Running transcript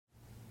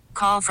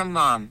Call from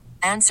mom.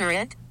 Answer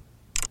it.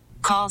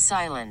 Call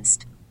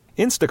silenced.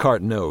 Instacart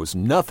knows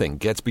nothing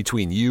gets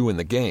between you and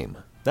the game.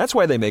 That's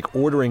why they make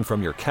ordering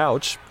from your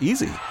couch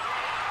easy.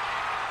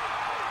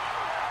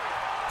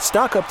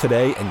 Stock up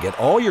today and get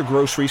all your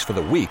groceries for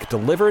the week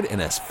delivered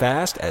in as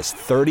fast as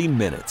 30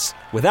 minutes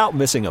without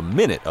missing a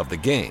minute of the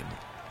game.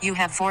 You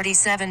have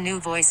 47 new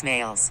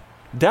voicemails.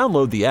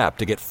 Download the app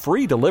to get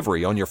free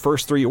delivery on your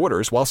first 3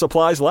 orders while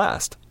supplies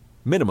last.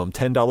 Minimum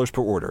 $10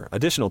 per order.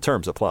 Additional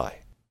terms apply.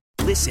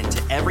 Listen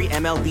to every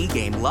MLB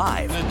game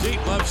live. In the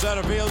deep left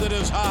center field, it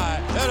is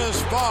high, it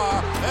is far,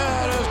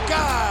 it is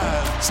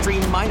gone.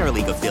 Stream minor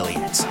league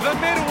affiliates. The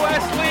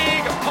Midwest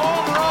League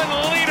home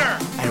run leader.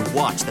 And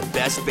watch the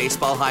best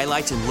baseball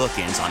highlights and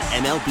look-ins on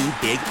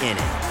MLB Big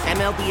Inning.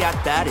 MLB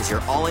At Bat is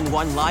your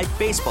all-in-one live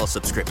baseball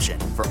subscription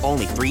for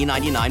only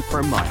 $3.99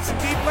 per month.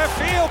 Deep left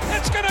field,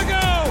 it's gonna go.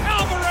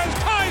 Alvarez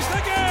ties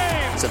the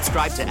game.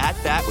 Subscribe to At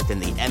Bat within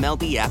the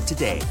MLB app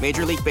today.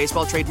 Major League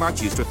Baseball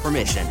trademarks used with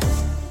permission.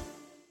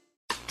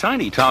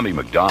 Tiny Tommy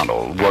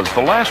McDonald was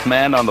the last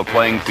man on the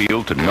playing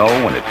field to know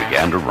when it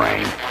began to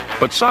rain.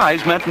 But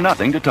size meant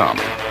nothing to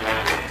Tommy.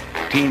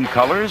 Team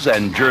colors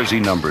and jersey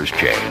numbers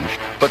changed,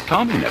 but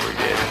Tommy never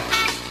did.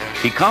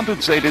 He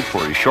compensated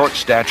for his short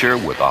stature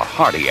with a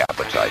hearty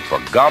appetite for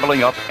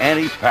gobbling up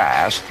any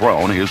pass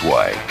thrown his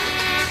way.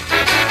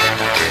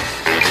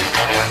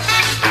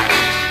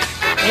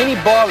 Any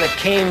ball that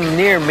came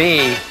near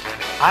me,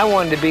 I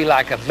wanted to be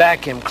like a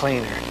vacuum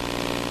cleaner.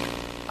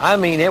 I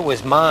mean, it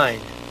was mine.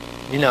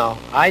 You know,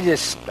 I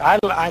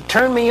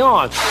turned me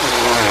on.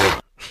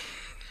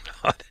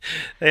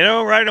 They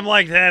don't write them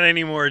like that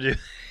anymore, do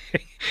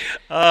they?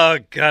 Oh,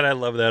 God, I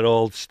love that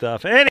old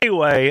stuff.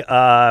 Anyway,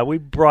 we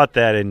brought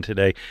that in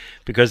today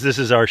because this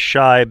is our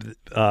Shibe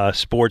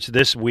Sports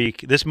this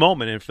week, this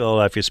moment in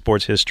Philadelphia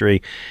sports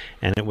history.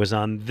 And it was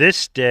on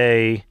this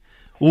day,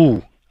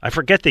 I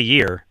forget the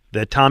year,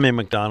 that Tommy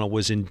McDonald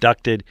was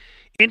inducted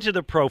into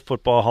the Pro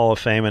Football Hall of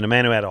Fame, and a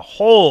man who had a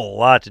whole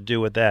lot to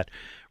do with that.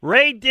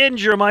 Ray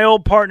Dinger, my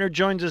old partner,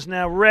 joins us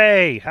now.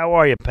 Ray, how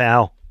are you,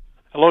 pal?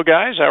 Hello,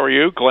 guys. How are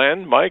you?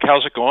 Glenn, Mike,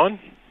 how's it going?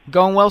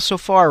 Going well so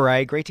far,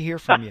 Ray. Great to hear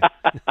from you.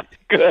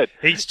 Good.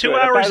 He's 2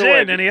 hours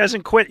in, and he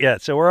hasn't quit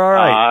yet, so we're all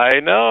right. I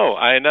know.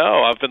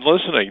 I've been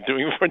listening,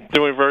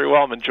 doing very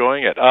well. I'm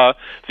enjoying it.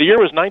 The year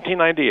was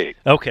 1998.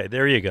 Okay,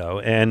 there you go.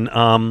 And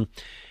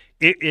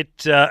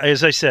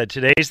as I said,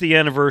 today's the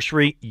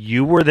anniversary.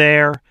 You were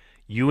there.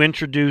 You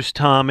introduced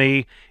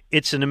Tommy.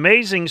 It's an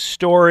amazing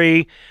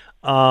story.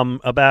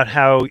 About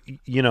how,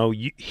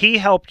 he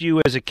helped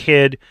you as a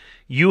kid,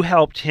 you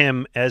helped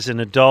him as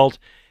an adult,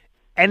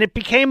 and it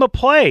became a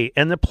play.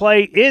 And the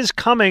play is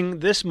coming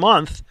this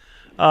month,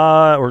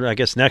 or I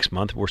guess next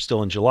month, we're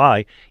still in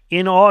July,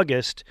 in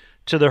August,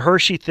 to the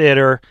Hershey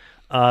Theater.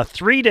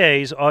 3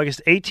 days,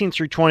 August 18th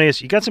through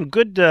 20th. You got some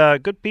good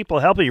people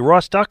helping you.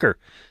 Ross Tucker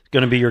is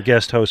going to be your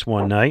guest host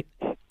one night.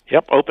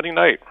 Yep, opening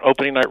night.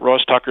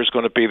 Ross Tucker is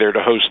going to be there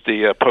to host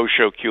the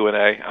post-show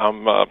Q&A.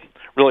 I'm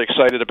really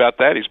excited about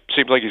that. He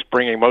seems like he's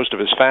bringing most of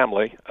his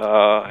family.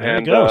 There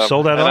you go,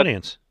 sold out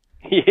audience.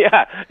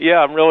 Yeah,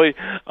 I'm really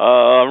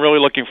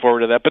looking forward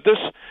to that. But this,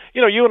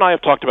 you and I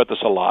have talked about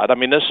this a lot. I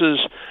mean, this is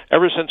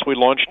ever since we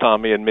launched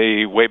Tommy and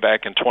Me way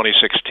back in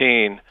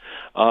 2016.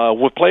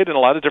 We've played in a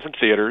lot of different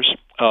theaters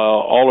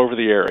all over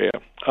the area.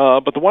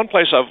 But the one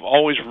place I've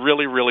always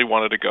really, really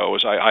wanted to go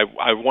is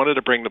I wanted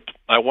to bring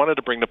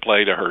the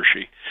play to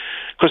Hershey,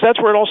 because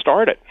that's where it all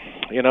started.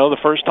 The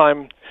first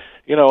time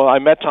I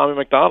met Tommy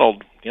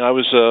McDonald, I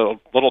was a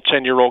little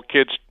 10-year-old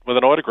kid with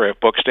an autograph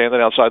book standing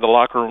outside the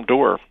locker room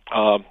door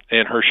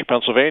in Hershey,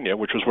 Pennsylvania,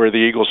 which was where the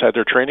Eagles had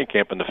their training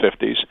camp in the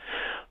 50s.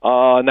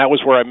 And that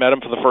was where I met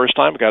him for the first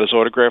time, got his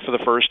autograph for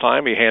the first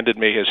time. He handed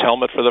me his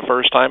helmet for the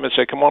first time and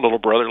said, "Come on, little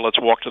brother, let's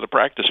walk to the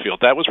practice field."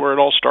 That was where it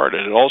all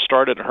started. It all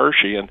started in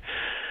Hershey. And,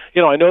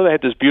 I know they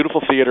had this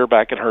beautiful theater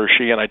back in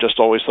Hershey, and I just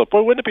always thought,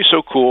 boy, wouldn't it be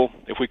so cool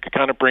if we could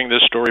kind of bring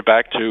this story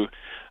back to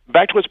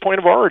its point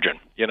of origin,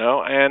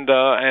 and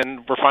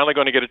we're finally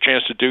going to get a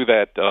chance to do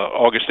that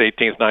August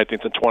 18th,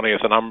 19th, and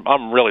 20th, and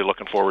I'm really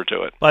looking forward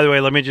to it. By the way,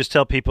 let me just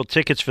tell people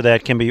tickets for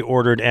that can be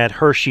ordered at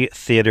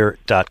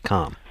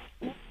HersheyTheater.com.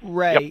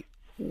 Ray, Yep.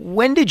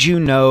 When did you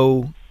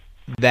know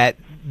that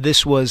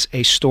this was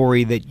a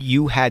story that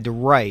you had to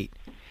write,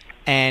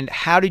 and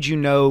how did you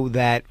know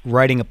that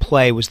writing a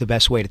play was the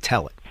best way to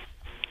tell it?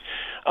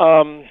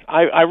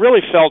 I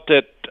really felt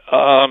it.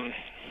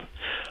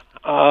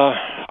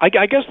 I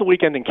guess the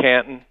weekend in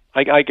Canton.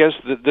 I guess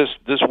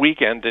this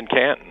weekend in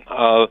Canton,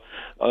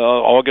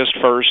 August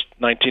 1st,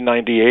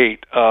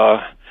 1998.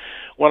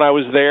 When I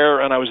was there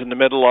and I was in the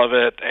middle of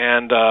it,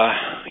 and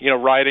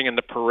riding in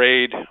the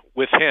parade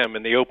with him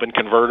in the open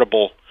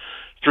convertible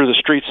through the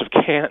streets of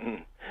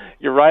Canton.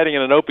 You're riding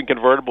in an open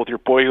convertible with your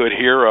boyhood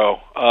hero,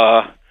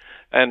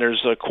 and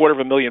there's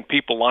 250,000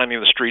 people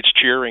lining the streets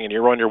cheering, and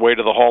you're on your way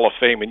to the Hall of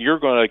Fame, and you're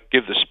going to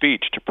give the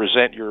speech to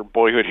present your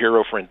boyhood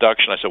hero for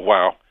induction. I said,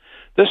 wow.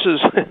 This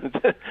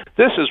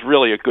is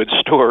really a good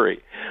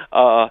story,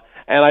 and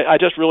I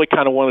just really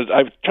kind of wanted.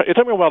 It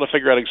took me a while to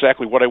figure out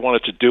exactly what I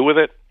wanted to do with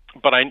it,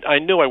 but I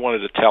knew I wanted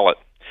to tell it.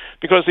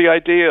 Because the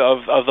idea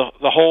of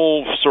the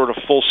whole sort of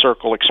full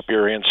circle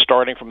experience,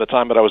 starting from the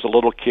time that I was a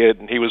little kid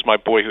and he was my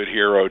boyhood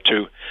hero,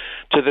 to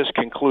this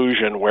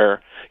conclusion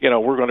where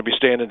we're going to be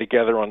standing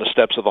together on the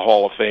steps of the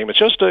Hall of Fame. It's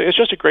just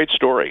a great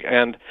story,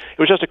 and it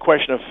was just a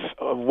question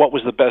of what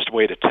was the best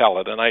way to tell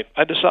it. And I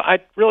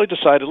really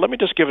decided, let me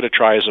just give it a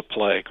try as a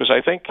play, because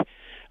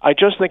I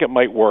just think it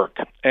might work.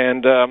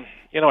 And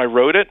I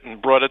wrote it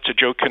and brought it to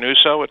Joe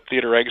Canuso at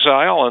Theater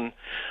Exile, and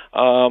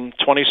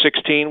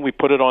 2016 we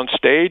put it on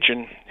stage,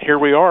 and here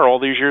we are all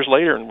these years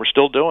later, and we're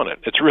still doing it.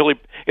 It's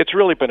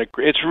really been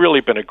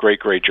a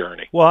great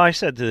journey. Well, I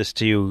said this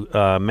to you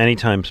many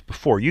times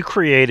before. You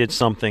created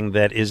something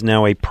that is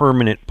now a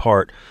permanent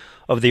part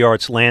of the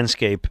arts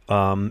landscape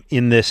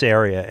in this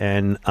area,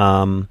 and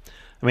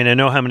I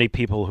know how many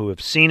people who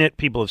have seen it.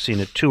 People have seen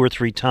it 2 or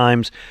 3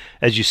 times.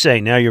 As you say,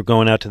 now you're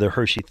going out to the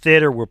Hershey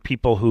Theater, where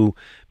people who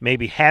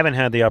maybe haven't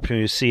had the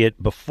opportunity to see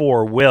it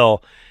before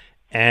will.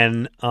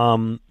 And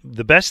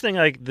the best thing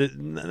I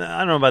don't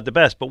know about the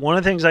best, but one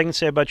of the things I can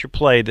say about your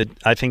play that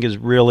I think is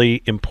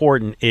really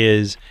important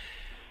is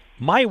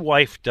my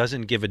wife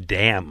doesn't give a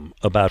damn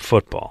about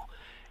football.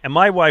 And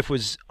my wife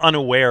was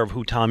unaware of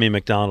who Tommy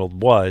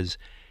McDonald was.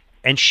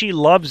 And she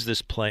loves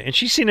this play, and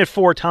she's seen it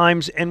 4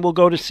 times, and will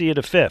go to see it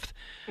a 5th.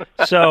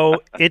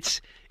 So it's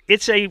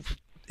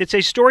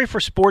a story for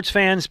sports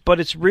fans, but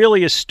it's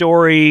really a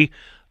story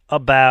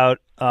about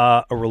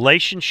a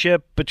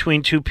relationship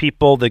between 2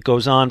 people that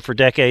goes on for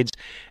decades,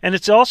 and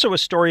it's also a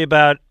story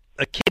about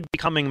a kid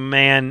becoming a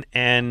man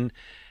and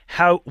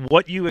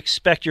what you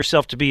expect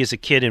yourself to be as a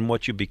kid and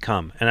what you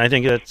become. And I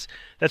think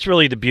that's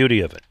really the beauty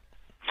of it.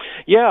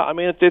 Yeah,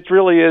 it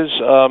really is.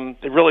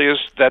 It really is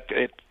that.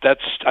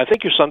 That's. I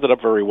think you summed it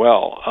up very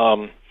well.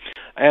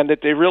 And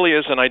it really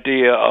is an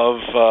idea of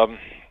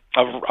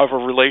a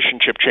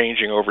relationship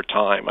changing over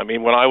time.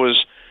 When I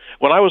was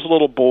a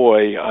little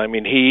boy,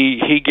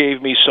 he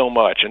gave me so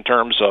much in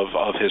terms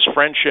of his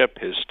friendship,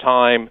 his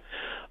time.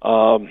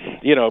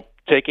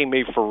 Taking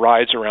me for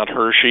rides around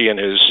Hershey in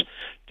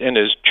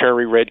his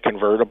cherry red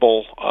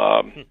convertible,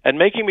 and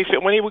making me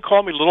feel, when he would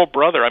call me little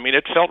brother,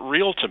 it felt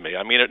real to me.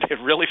 It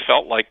really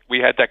felt like we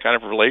had that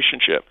kind of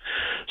relationship.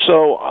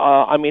 So,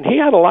 he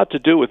had a lot to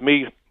do with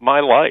my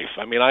life.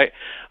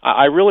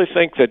 I really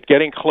think that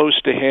getting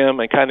close to him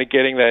and kind of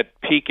getting that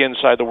peek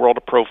inside the world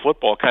of pro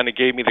football kind of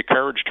gave me the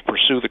courage to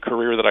pursue the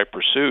career that I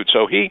pursued.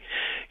 So he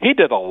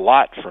did a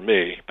lot for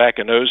me back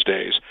in those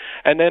days.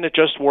 And then it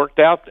just worked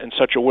out in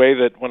such a way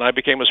that when I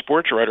became a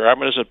sports writer,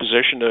 I'm in a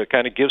position to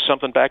kind of give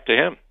something back to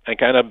him and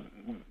kind of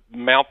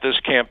mount this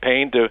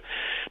campaign to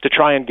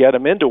try and get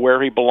him into where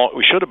we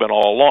should have been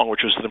all along,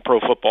 which was the Pro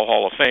Football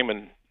Hall of Fame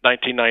in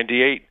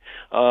 1998.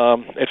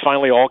 It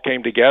finally all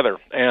came together,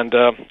 and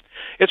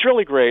it's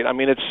really great.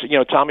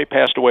 Tommy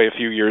passed away a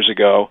few years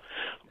ago,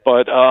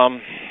 but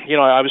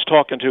I was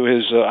talking to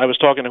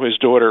his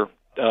daughter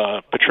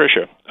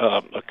Patricia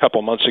a couple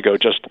of months ago,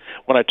 just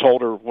when I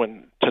told her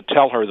to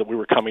tell her that we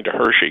were coming to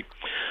Hershey,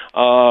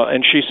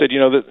 and she said,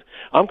 that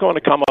I'm going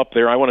to come up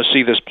there. I want to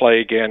see this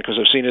play again because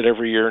I've seen it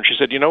every year. And she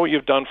said, what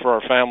you've done for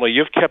our family?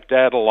 You've kept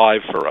Dad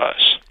alive for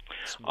us.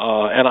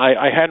 And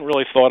I hadn't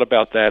really thought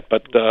about that,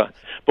 but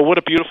what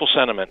a beautiful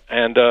sentiment,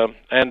 and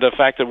the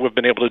fact that we've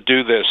been able to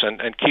do this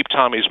and keep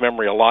Tommy's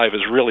memory alive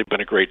has really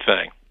been a great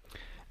thing.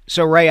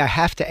 So, Ray, I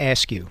have to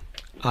ask you,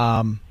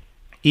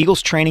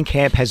 Eagles training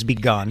camp has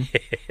begun.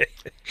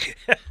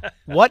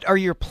 What are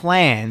your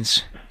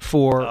plans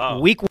for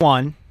Week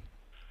 1,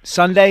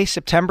 Sunday,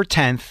 September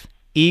 10th,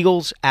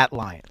 Eagles at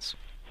Lions?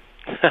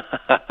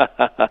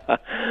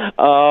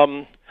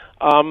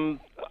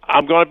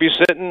 I'm going to be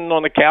sitting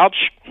on the couch,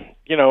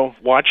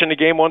 watching the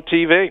game on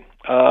TV.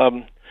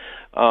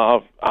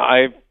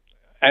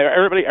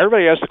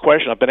 Everybody asks the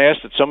question. I've been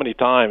asked it so many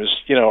times.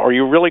 Are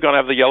you really going to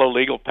have the yellow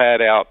legal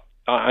pad out?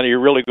 And are you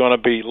really going to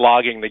be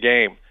logging the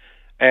game?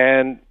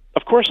 And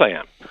of course I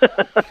am.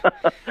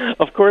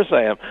 Of course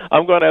I am.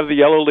 I'm going to have the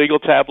yellow legal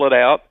tablet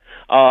out,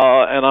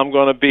 and I'm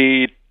going to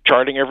be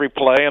charting every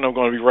play, and I'm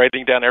going to be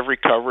writing down every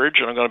coverage,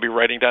 and I'm going to be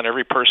writing down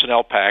every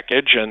personnel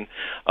package, and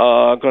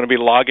I'm going to be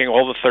logging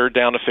all the third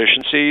down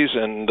efficiencies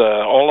and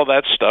all of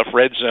that stuff,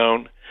 red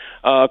zone.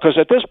 Because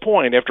at this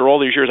point, after all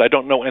these years, I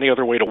don't know any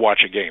other way to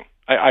watch a game.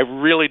 I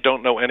really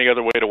don't know any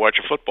other way to watch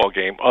a football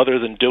game other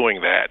than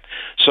doing that.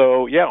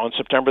 So, yeah, on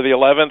September the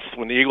 11th,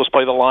 when the Eagles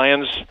play the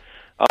Lions,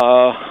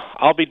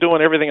 I'll be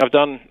doing everything I've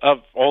done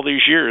all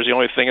these years. The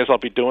only thing is I'll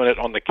be doing it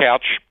on the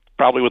couch,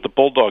 probably with the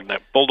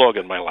bulldog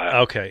in my lap.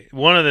 Okay.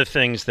 One of the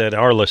things that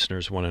our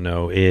listeners want to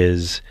know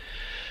is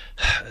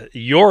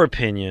your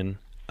opinion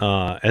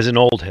as an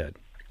old head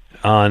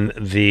on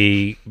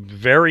the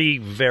very,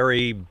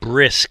 very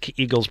brisk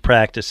Eagles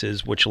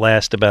practices, which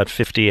last about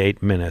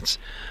 58 minutes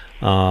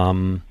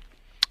and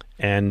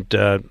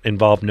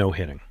involve no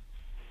hitting.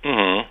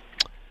 Mm-hmm.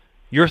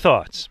 Your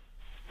thoughts?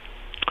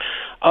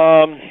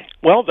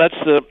 Well, that's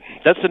the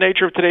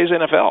nature of today's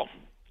NFL.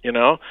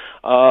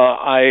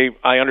 I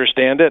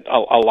understand it.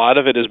 A lot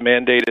of it is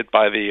mandated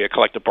by the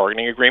collective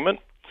bargaining agreement.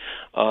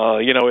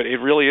 It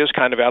really is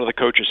kind of out of the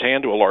coach's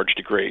hand to a large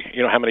degree.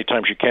 How many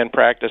times you can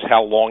practice,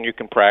 how long you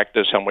can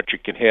practice, how much you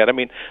can hit. I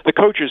mean, the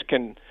coaches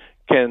can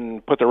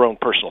put their own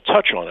personal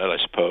touch on it, I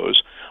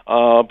suppose.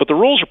 But the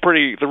rules are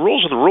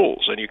the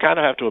rules, and you kind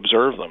of have to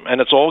observe them.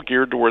 And it's all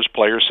geared towards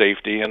player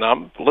safety, and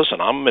I'm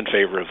in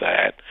favor of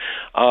that.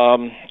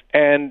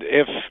 And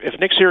if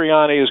Nick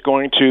Sirianni is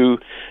going to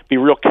be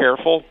real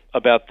careful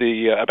about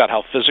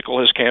how physical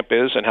his camp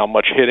is and how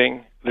much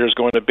hitting there's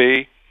going to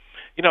be,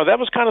 that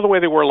was kind of the way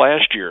they were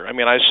last year. I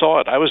mean, I saw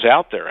it. I was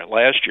out there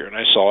last year, and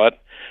I saw it.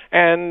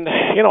 And,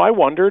 I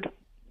wondered,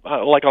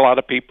 like a lot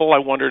of people, I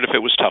wondered if it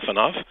was tough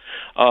enough.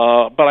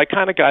 But I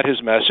kind of got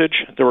his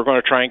message. They were going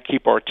to try and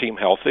keep our team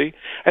healthy.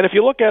 And if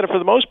you look at it, for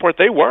the most part,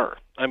 they were.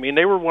 I mean,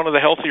 they were one of the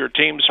healthier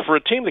teams for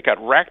a team that got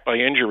racked by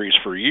injuries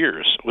for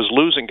years, was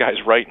losing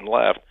guys right and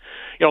left.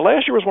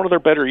 Last year was one of their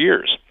better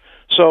years.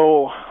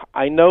 So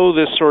I know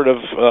this sort of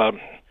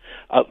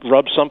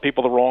rubs some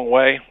people the wrong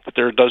way, that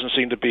there doesn't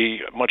seem to be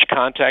much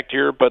contact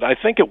here, but I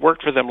think it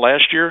worked for them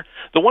last year.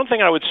 The one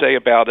thing I would say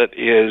about it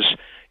is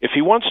if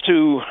he wants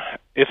to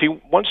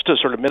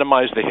sort of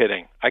minimize the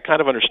hitting, I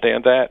kind of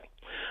understand that.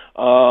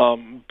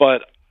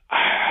 But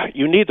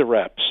you need the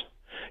reps.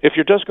 If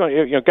you're just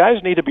going,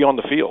 guys need to be on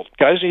the field.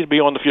 Guys need to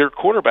be on the field.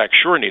 Quarterback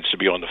sure needs to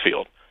be on the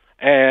field.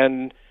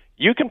 And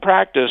you can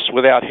practice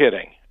without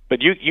hitting,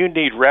 but you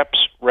need reps,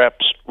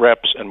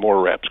 and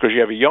more reps, because you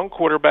have a young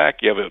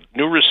quarterback, you have a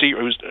new receiver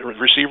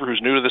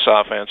who's new to this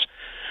offense.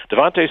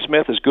 Devontae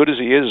Smith, as good as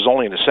he is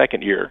only in his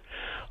second year.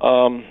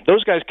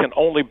 Those guys can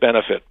only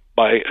benefit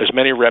by as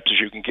many reps as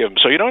you can give them.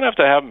 So you don't have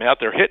to have them out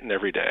there hitting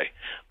every day,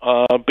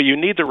 but you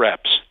need the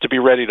reps to be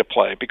ready to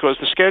play, because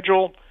the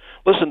schedule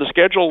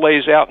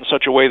lays out in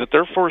such a way that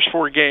their first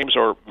 4 games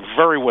are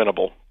very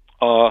winnable.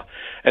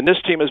 And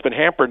this team has been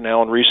hampered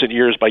now in recent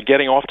years by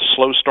getting off to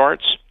slow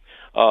starts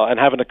and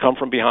having to come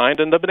from behind,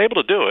 and they've been able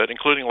to do it,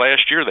 including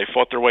last year. They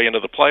fought their way into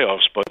the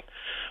playoffs, but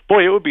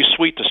boy, it would be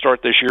sweet to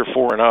start this year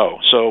 4-0.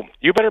 So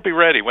you better be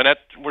ready.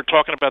 We're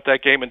talking about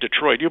that game in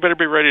Detroit, you better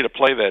be ready to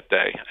play that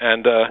day.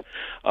 And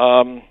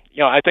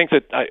I think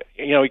that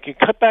you can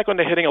cut back on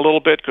the hitting a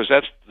little bit, because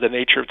that's the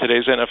nature of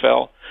today's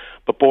NFL.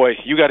 But boy,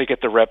 you got to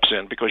get the reps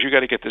in, because you got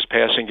to get this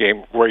passing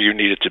game where you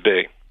need it to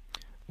be.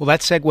 Well,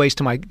 that segues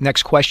to my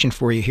next question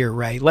for you here,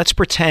 Ray. Let's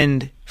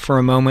pretend for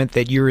a moment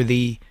that you're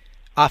the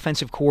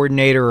offensive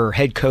coordinator or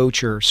head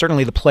coach, or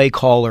certainly the play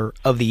caller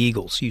of the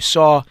Eagles. You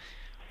saw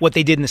what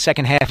they did in the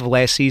second half of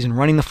last season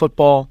running the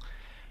football.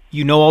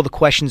 You know all the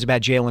questions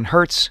about Jalen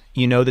Hurts.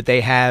 You know that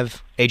they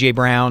have A.J.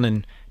 Brown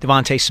and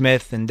Devontae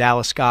Smith and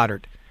Dallas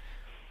Goedert.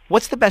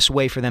 What's the best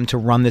way for them to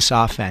run this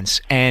offense?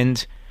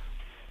 And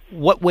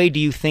what way do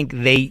you think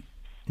they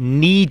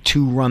need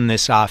to run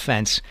this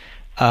offense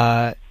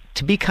to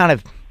be kind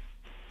of,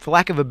 for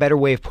lack of a better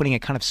way of putting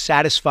it, kind of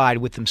satisfied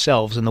with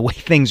themselves and the way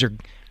things are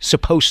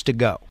supposed to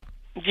go?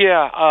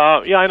 Yeah,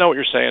 I know what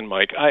you're saying,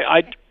 Mike.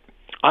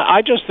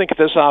 I just think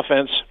this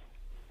offense,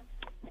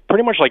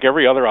 pretty much like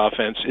every other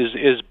offense,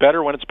 is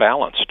better when it's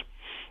balanced.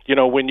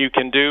 When you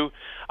can do.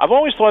 I've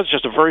always thought it's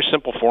just a very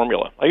simple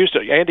formula.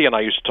 Andy and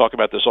I used to talk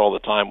about this all the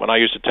time when I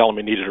used to tell him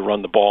he needed to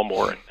run the ball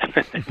more,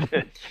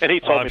 and he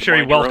told me. I'm sure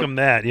he welcomed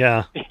that.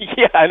 Yeah.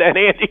 Yeah, and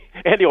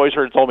Andy always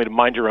told me to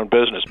mind your own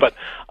business. But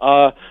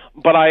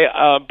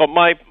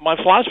my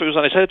philosophy was,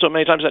 and I said it to him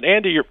many times, that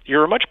Andy,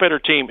 you're a much better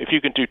team if you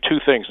can do 2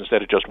 things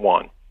instead of just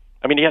one.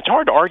 I mean, it's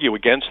hard to argue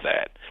against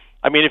that.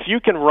 I mean, if you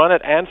can run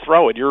it and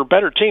throw it, you're a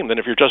better team than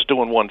if you're just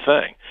doing one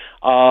thing.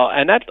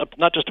 And that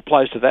not just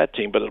applies to that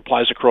team, but it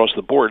applies across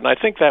the board. And I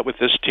think that with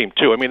this team,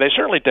 too. I mean, they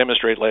certainly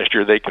demonstrated last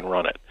year they can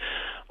run it.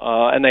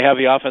 And they have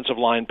the offensive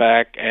line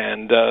back,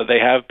 and they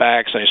have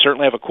backs, and they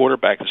certainly have a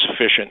quarterback that's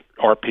efficient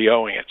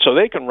RPOing it. So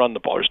they can run the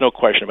ball. There's no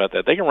question about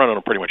that. They can run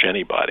on pretty much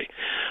anybody.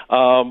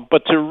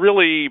 But to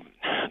really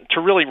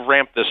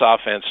ramp this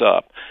offense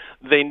up,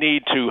 they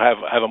need to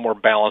have a more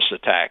balanced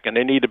attack, and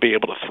they need to be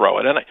able to throw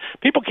it. And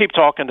people keep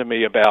talking to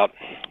me about,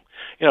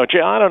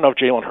 I don't know if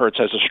Jalen Hurts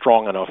has a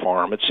strong enough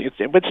arm.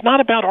 It's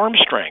not about arm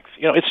strength.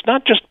 It's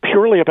not just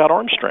purely about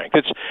arm strength.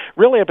 It's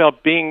really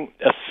about being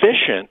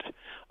efficient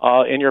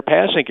in your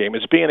passing game.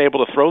 It's being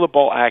able to throw the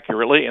ball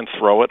accurately and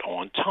throw it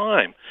on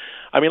time.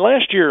 I mean,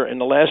 last year in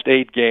the last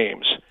 8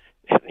 games,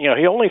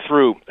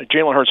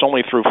 Jalen Hurts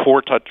only threw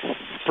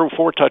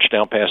 4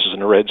 touchdown passes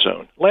in the red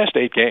zone. Last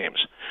 8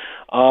 games.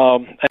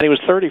 And he was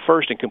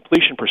 31st in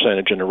completion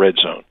percentage in the red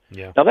zone.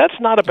 Yeah. Now, that's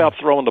not about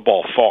throwing the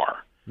ball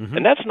far. Mm-hmm.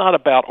 And that's not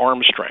about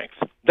arm strength.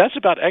 That's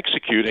about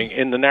executing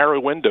in the narrow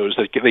windows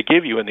that they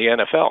give you in the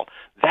NFL.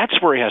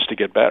 That's where he has to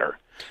get better.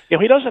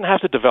 He doesn't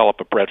have to develop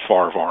a Brett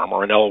Favre arm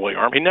or an Elway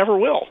arm. He never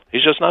will.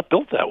 He's just not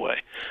built that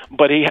way.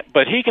 But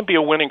he can be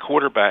a winning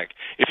quarterback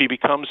if he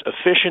becomes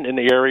efficient in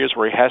the areas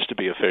where he has to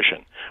be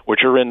efficient,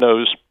 which are in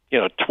those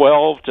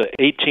 12 to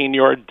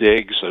 18-yard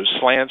digs, those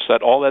slants,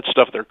 all that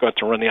stuff they're got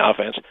to run the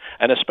offense,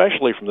 and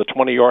especially from the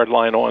 20-yard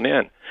line on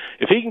in.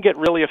 If he can get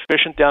really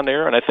efficient down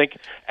there, and I think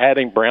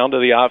adding Brown to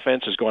the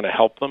offense is going to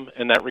help them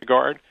in that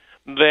regard.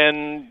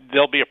 then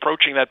they'll be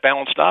approaching that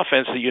balanced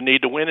offense that you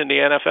need to win in the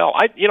NFL.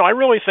 I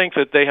really think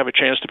that they have a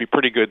chance to be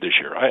pretty good this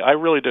year. I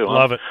really do.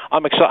 Love it.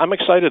 I'm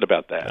excited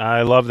about that.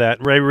 I love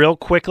that. Ray, real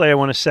quickly, I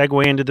want to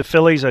segue into the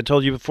Phillies. I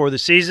told you before the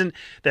season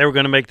they were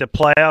going to make the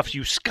playoffs.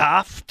 You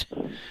scoffed.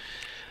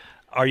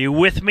 Are you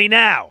with me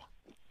now?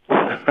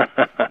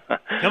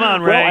 Come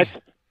on, Ray.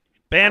 Well,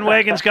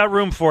 Bandwagon's got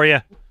room for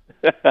you.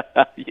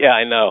 Yeah,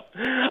 I know.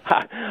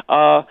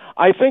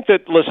 I think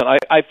that, listen,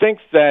 I think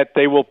that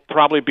they will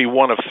probably be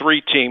one of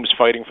three teams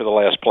fighting for the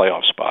last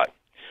playoff spot.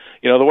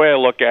 The way I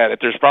look at it,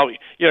 there's probably,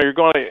 you're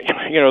going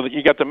to,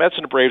 you got the Mets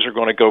and the Braves are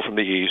going to go from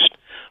the East.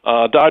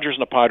 Dodgers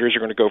and the Padres are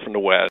going to go from the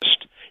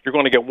West. You're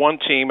going to get one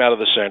team out of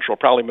the Central,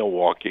 probably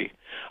Milwaukee.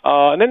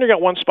 And then you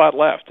got one spot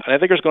left. And I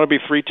think there's going to be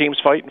three teams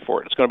fighting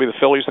for it. It's going to be the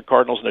Phillies, the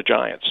Cardinals, and the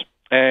Giants.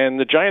 And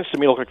the Giants, to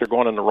me, look like they're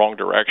going in the wrong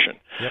direction.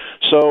 Yep.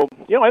 So,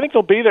 I think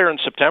they'll be there in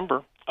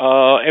September.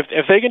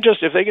 If they can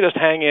just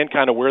hang in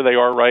kind of where they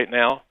are right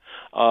now,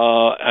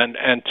 and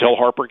until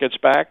Harper gets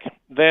back,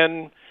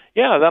 then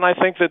I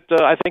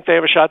think they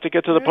have a shot to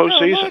get to the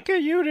postseason. Look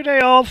at you today,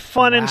 all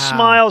fun and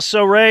smiles.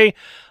 So, Ray,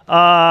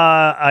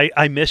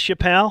 I miss you,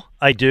 pal.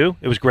 I do.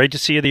 It was great to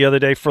see you the other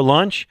day for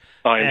lunch.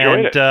 I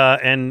enjoyed it.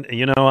 And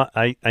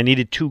I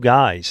needed two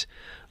guys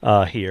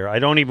here. I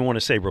don't even want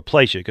to say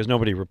replace you because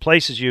nobody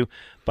replaces you,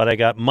 but I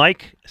got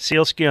Mike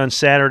Sealski on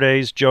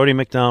Saturdays, Jody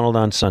McDonald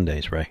on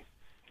Sundays, Ray.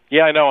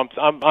 Yeah, I know.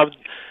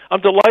 I'm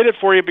delighted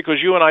for you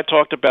because you and I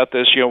talked about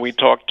this. We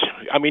talked.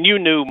 I mean, you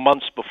knew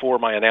months before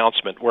my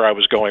announcement where I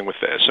was going with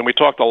this, and we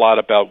talked a lot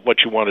about what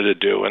you wanted to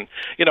do. And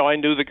I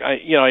knew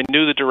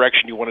the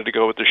direction you wanted to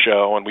go with the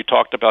show, and we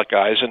talked about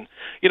guys. And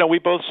we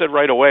both said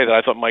right away that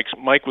I thought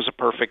Mike was a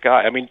perfect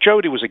guy. I mean,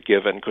 Jody was a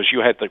given because you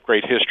had the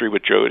great history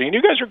with Jody, and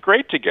you guys are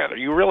great together.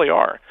 You really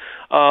are.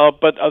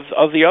 But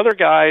of the other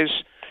guys.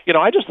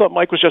 I just thought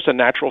Mike was just a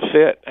natural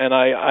fit, and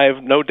I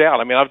have no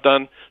doubt. I mean, I've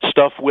done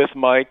stuff with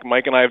Mike.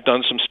 Mike and I have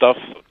done some stuff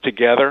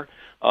together.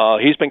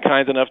 He's been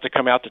kind enough to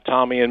come out to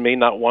Tommy and me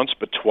not once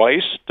but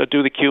twice to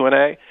do the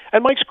Q&A.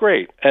 And Mike's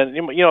great. And,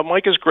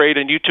 Mike is great,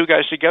 and you two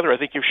guys together, I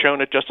think you've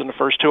shown it just in the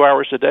first 2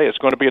 hours today. It's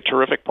going to be a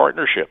terrific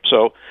partnership.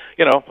 So,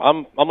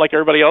 I'm like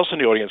everybody else in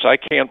the audience. I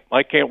can't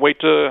wait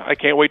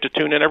to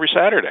tune in every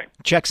Saturday.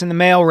 Checks in the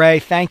mail, Ray.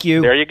 Thank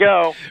you. There you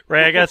go.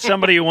 Ray, I got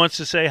somebody who wants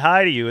to say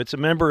hi to you. It's a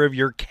member of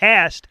your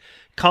cast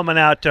coming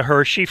out to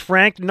Hershey,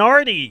 Frank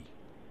Nardi.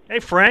 Hey,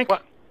 Frank.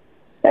 What?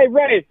 Hey,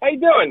 Ray. How you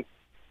doing?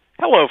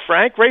 Hello,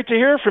 Frank. Great to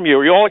hear from you.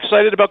 Are you all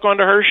excited about going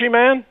to Hershey,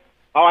 man?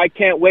 Oh, I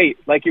can't wait.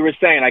 Like you were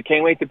saying, I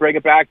can't wait to bring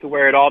it back to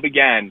where it all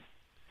began.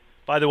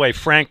 By the way,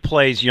 Frank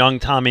plays young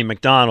Tommy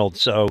McDonald.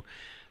 So,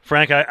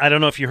 Frank, I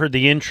don't know if you heard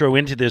the intro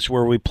into this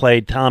where we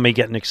played Tommy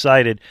getting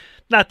excited.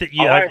 Not that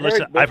you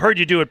I've heard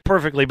you do it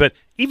perfectly, but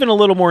even a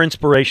little more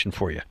inspiration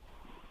for you.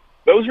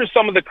 Those are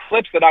some of the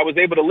clips that I was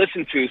able to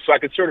listen to so I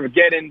could sort of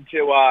get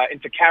into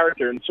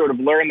character and sort of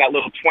learn that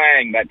little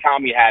twang that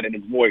Tommy had in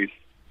his voice.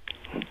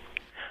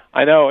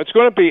 I know it's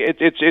going to be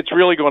it's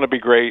really going to be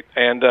great,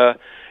 and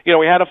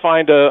we had to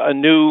find a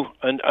new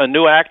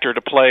actor to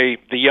play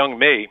the young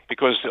me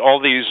because all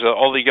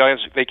the guys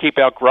they keep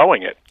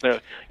outgrowing it, and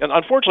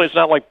unfortunately it's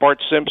not like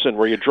Bart Simpson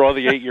where you draw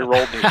the 8-year-old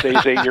and he stays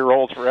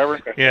 8-year-old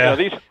forever. Yeah,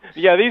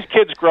 these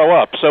kids grow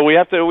up, so we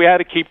had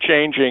to keep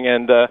changing,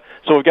 and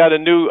so we've got a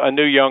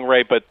new young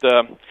Ray, but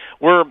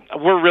we're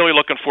really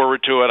looking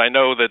forward to it. I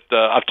know that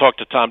I've talked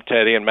to Tom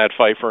Teddy and Matt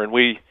Pfeiffer, and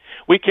we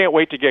can't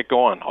wait to get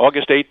going.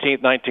 August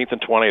 18th, 19th,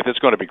 and 20th. It's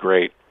going to be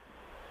great.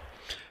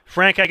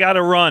 Frank, I got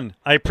to run.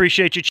 I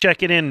appreciate you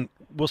checking in.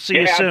 We'll see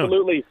you soon.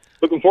 Absolutely.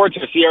 Looking forward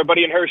to see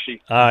everybody in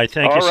Hershey. All right.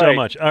 Thank you so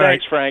much. All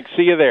Thanks, Frank.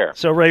 See you there.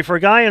 So, Ray, for a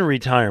guy in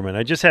retirement,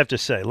 I just have to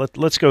say,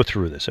 let's go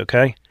through this,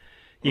 okay?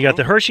 You got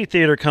the Hershey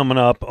Theater coming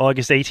up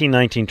August 18,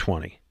 19,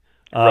 20.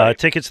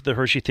 Tickets at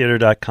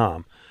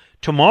thehersheytheater.com.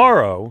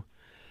 Tomorrow,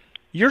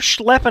 you're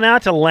schlepping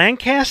out to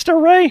Lancaster,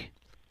 Ray?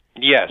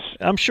 Yes.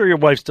 I'm sure your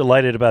wife's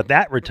delighted about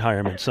that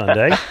retirement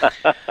Sunday.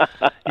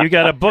 You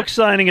got a book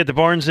signing at the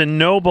Barnes &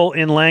 Noble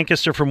in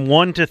Lancaster from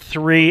 1 to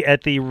 3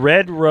 at the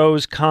Red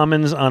Rose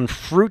Commons on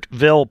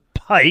Fruitville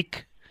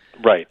Pike.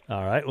 Right.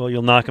 All right. Well,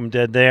 you'll knock them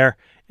dead there.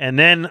 And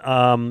then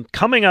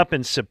coming up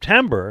in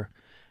September,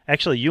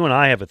 actually, you and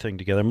I have a thing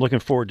together. I'm looking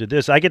forward to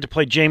this. I get to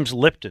play James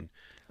Lipton.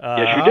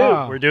 Yes, you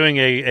do. We're doing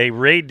a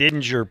Ray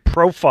Didinger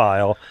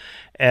profile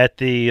at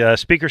the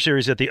speaker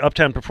series at the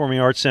Uptown Performing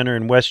Arts Center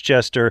in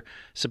Westchester,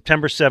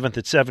 September 7th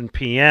at 7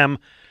 p.m.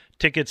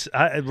 Tickets,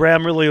 Ray,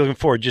 I'm really looking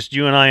forward. Just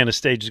you and I on a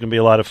stage is going to be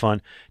a lot of fun.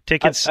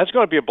 Tickets. That's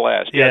going to be a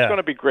blast. Yeah, it's going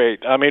to be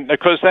great. I mean,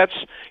 because that's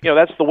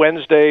the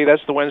Wednesday that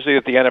the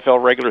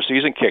NFL regular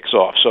season kicks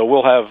off. So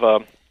we'll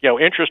have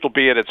interest will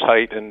be at its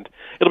height, and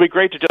it'll be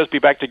great to just be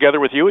back together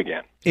with you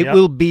again. It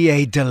will be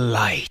a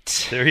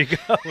delight. There you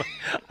go.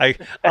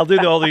 I'll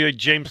do all the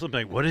James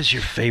Lipton. What is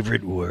your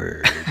favorite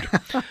word?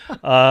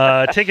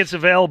 Tickets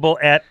available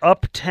at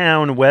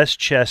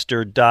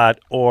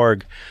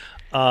uptownwestchester.org.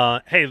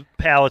 Hey,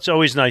 pal, it's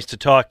always nice to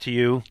talk to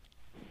you.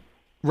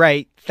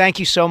 Ray, thank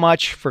you so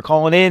much for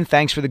calling in.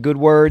 Thanks for the good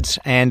words,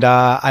 and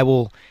I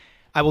will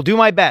I will do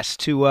my best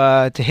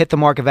to hit the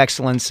mark of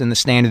excellence and the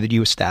standard that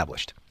you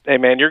established. Hey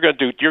man, you're going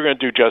to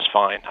do just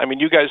fine. I mean,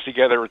 you guys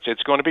together,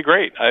 it's going to be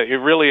great. It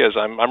really is.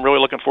 I'm really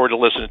looking forward to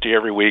listening to you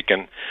every week,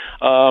 and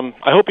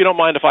I hope you don't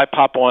mind if I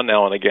pop on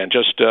now and again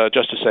just to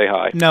say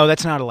hi. No,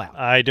 that's not allowed.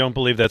 I don't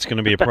believe that's going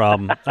to be a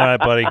problem. All right,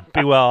 buddy.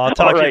 Be well. I'll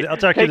talk to you. I'll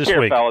talk to you this care,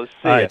 week. Fellas.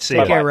 All right, see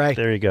you. Take care, Ray.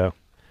 There you go.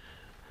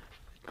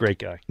 Great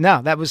guy.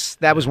 No, that was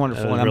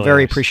wonderful, and I'm really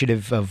very nice.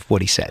 appreciative of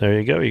what he said. There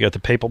you go. You got the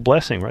papal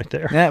blessing right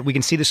there. Yeah, we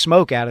can see the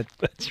smoke out at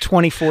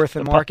 24th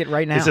and Market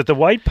right now. Is it the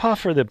white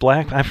puff or the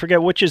black? I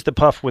forget which is the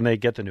puff when they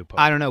get the new puff.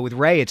 I don't know. With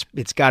Ray,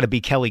 it's got to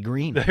be Kelly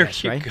Green. There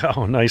guess, you right?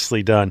 go.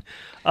 Nicely done.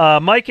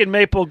 Mike in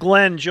Maple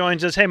Glen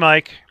joins us. Hey,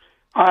 Mike.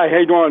 Hi, how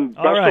you doing?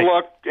 All Best right. of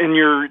luck in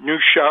your new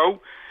show.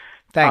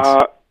 Thanks.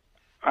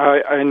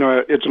 I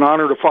know it's an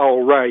honor to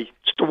follow Ray.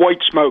 It's the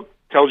white smoke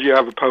tells you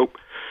have a pope.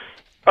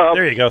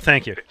 There you go.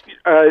 Thank you.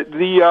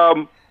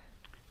 The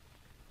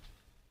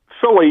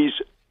Phillies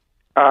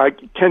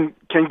can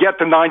get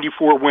the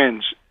 94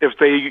 wins if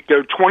they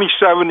go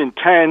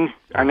 27-10.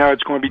 I know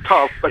it's going to be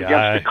tough, but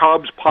against the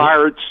Cubs,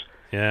 Pirates.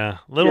 Yeah,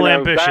 a little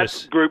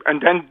ambitious. That group,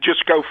 and then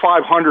just go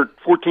 500,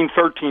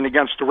 14-13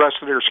 against the rest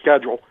of their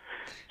schedule.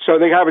 So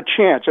they have a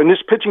chance. And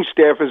this pitching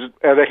staff is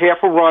at a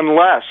half a run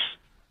less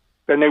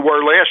than they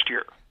were last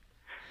year.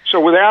 So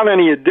without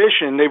any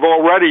addition, they've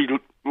already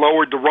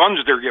lowered the runs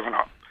they're giving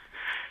up,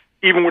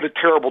 even with a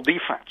terrible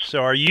defense.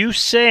 So are you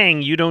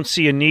saying you don't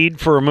see a need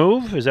for a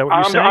move? Is that what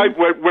you're saying?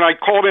 When I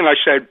called in, I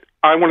said,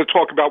 I want to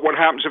talk about what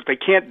happens if they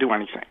can't do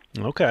anything.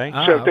 Okay.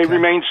 So if they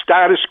remain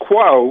status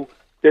quo,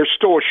 there's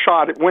still a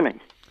shot at winning.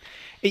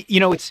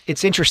 You know,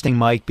 it's interesting,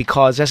 Mike,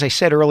 because as I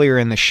said earlier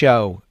in the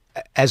show,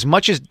 as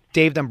much as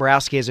Dave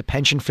Dombrowski has a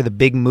penchant for the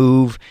big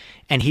move,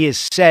 and he has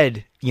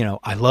said,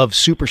 I love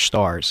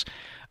superstars,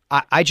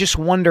 I just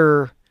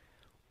wonder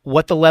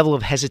what the level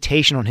of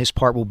hesitation on his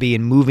part will be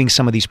in moving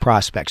some of these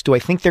prospects. Do I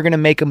think they're going to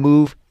make a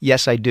move?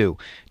 Yes, I do.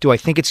 Do I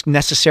think it's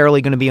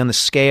necessarily going to be on the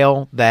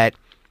scale that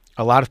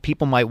a lot of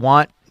people might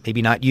want?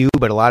 Maybe not you,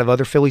 but a lot of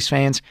other Phillies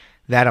fans?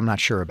 That I'm not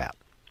sure about.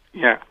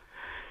 Yeah.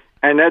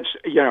 And that's,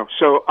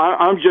 so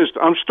I'm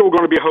still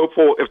going to be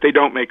hopeful if they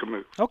don't make a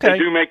move. Okay. If they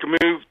do make a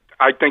move,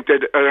 I think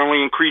that it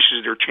only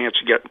increases their chance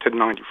of getting to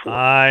 94.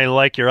 I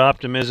like your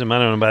optimism. I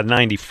don't know about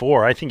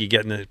 94. I think you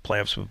get in the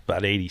playoffs with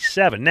about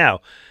 87.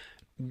 Now,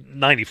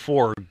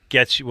 94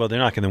 gets you, well, they're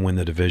not going to win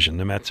the division.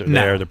 The Mets are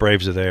there. The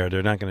Braves are there.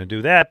 They're not going to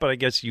do that, but I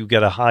guess you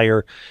get a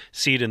higher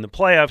seed in the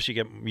playoffs.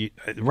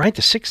 Right?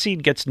 The 6th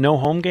seed gets no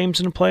home games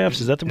in the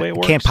playoffs. Is that the way it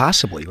works? Can't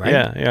possibly, right?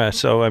 Yeah.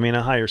 So, I mean,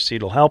 a higher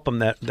seed will help them.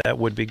 That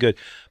would be good.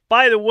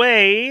 By the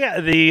way,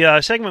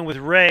 the segment with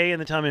Ray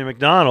and the Tommy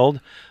McDonald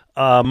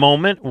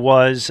moment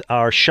was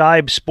our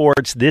Scheib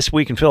Sports This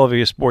Week in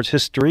Philadelphia Sports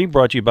History,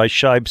 brought to you by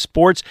Scheib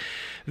Sports.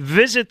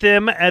 Visit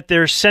them at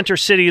their Center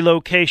City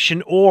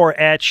location or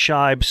at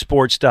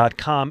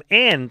scheibsports.com.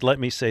 And let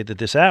me say that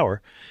this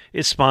hour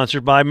is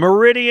sponsored by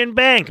Meridian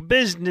Bank.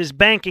 Business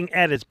banking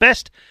at its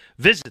best.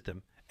 Visit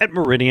them at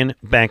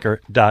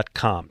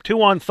meridianbanker.com.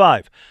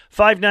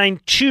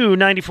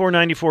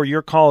 215-592-9494.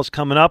 Your call is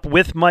coming up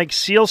with Mike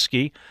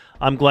Sealski.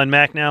 I'm Glenn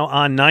Macnow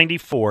on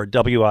 94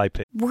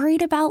 WIP.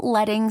 Worried about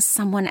letting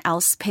someone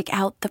else pick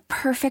out the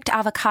perfect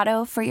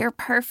avocado for your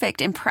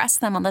perfect impress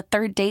them on the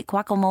third date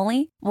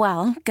guacamole?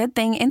 Well, good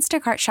thing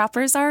Instacart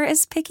shoppers are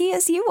as picky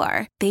as you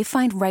are. They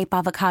find ripe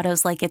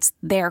avocados like it's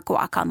their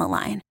guac on the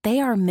line. They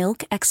are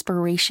milk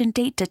expiration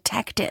date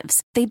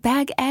detectives. They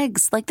bag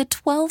eggs like the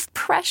 12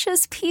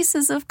 precious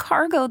pieces of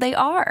cargo they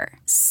are.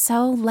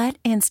 So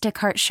let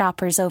Instacart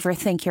shoppers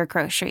overthink your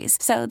groceries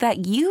so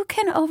that you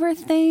can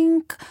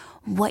overthink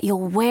what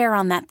you'll wear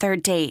on that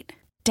third date.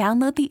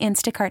 Download the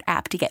Instacart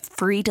app to get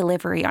free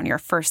delivery on your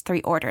first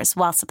 3 orders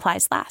while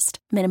supplies last.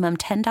 Minimum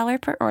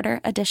 $10 per order.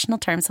 Additional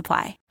terms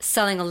apply.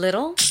 Selling a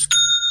little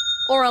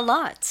or a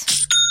lot?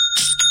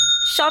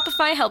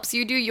 Shopify helps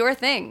you do your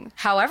thing,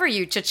 however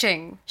you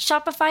cha-ching.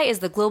 Shopify is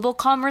the global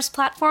commerce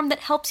platform that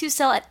helps you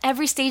sell at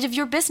every stage of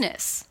your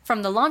business.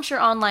 From the launch your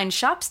online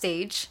shop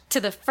stage,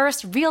 to the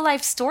first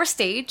real-life store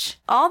stage,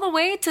 all the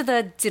way to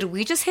the did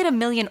we just hit 1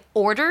 million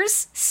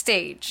orders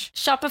stage.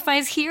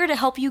 Shopify's here to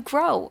help you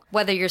grow.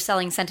 Whether you're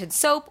selling scented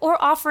soap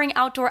or offering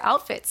outdoor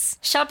outfits,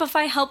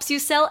 Shopify helps you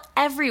sell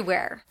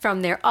everywhere.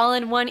 From their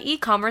all-in-one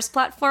e-commerce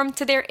platform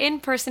to their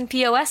in-person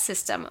POS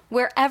system,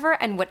 wherever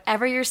and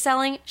whatever you're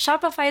selling,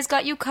 Shopify's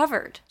got you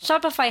covered.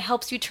 Shopify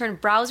helps you turn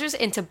browsers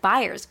into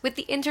buyers with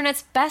the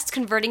internet's best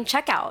converting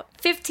checkout.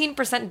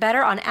 15%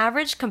 better on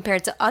average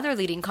compared to other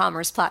leading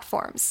commerce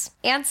platforms.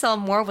 And sell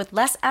more with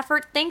less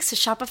effort thanks to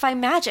Shopify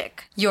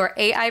Magic, your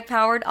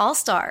AI-powered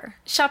all-star.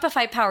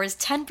 Shopify powers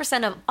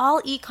 10% of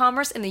all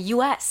e-commerce in the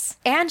U.S.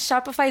 And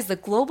Shopify is the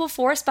global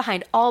force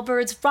behind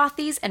Allbirds,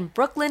 Rothy's, and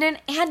Brooklinen,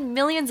 and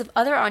millions of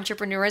other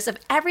entrepreneurs of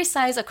every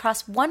size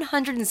across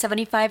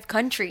 175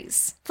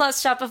 countries.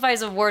 Plus,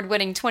 Shopify's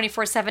award-winning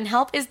 24/7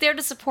 help is there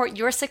to support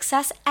your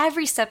success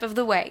every step of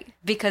the way.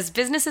 Because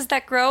businesses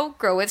that grow,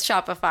 grow with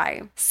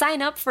Shopify.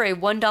 Sign up for a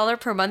 $1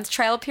 per month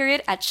trial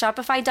period at at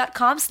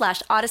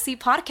shopify.com/Odyssey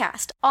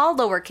Podcast, all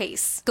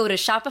lowercase. Go to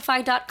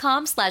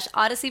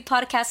shopify.com/Odyssey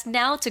Podcast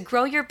now to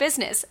grow your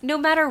business, no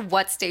matter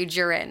what stage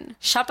you're in.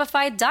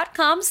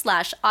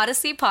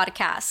 Shopify.com/Odyssey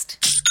Podcast.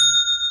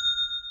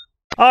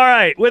 All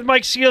right, with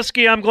Mike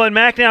Sielski, I'm Glenn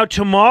Mack. Now,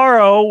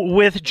 tomorrow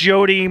with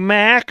Jody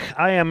Mack,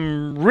 I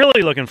am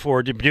really looking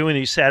forward to doing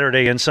these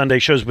Saturday and Sunday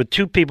shows with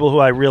two people who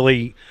I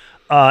really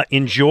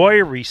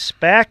enjoy,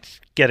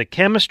 respect, get a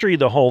chemistry,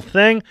 the whole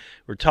thing.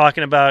 We're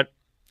talking about,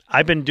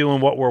 I've been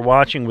doing what we're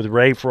watching with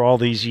Ray for all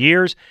these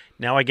years.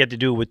 Now I get to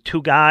do it with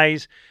two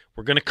guys.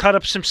 We're going to cut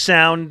up some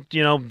sound,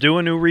 do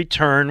a new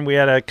return. We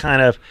had a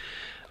kind of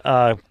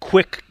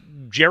quick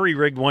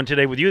jerry-rigged one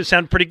today with you. It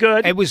sounded pretty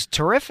good. It was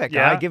terrific.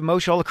 Yeah. I give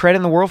Moshe all the credit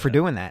in the world for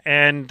doing that.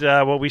 And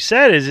what we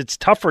said is it's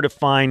tougher to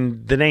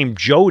find the name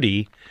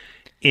Jody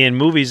in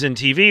movies and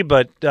TV,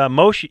 but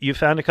Moshe, you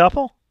found a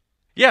couple?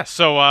 Yeah,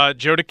 so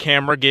Joe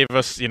DeCamera gave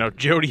us,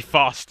 Jodie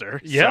Foster.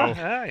 Yeah,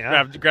 so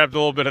yeah. Grabbed a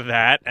little bit of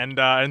that,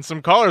 and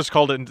some callers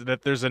called it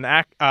that there's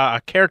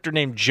a character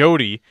named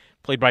Jody,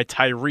 played by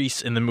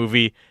Tyrese in the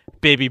movie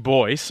Baby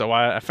Boy. So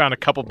I found a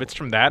couple bits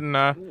from that, and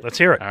let's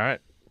hear it. All right.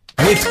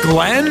 It's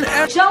Glenn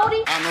and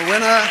Jody. And the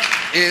winner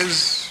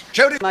is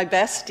Jody. My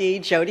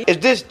bestie, Jody. Is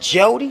this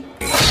Jody?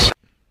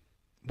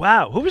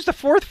 Wow, who was the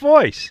fourth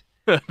voice?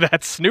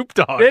 That's Snoop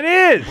Dogg. It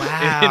is.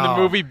 Wow. In the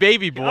movie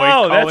Baby Boy.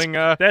 Oh, calling,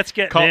 that's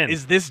getting in.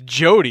 Is this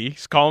Jody?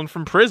 He's calling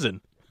from prison.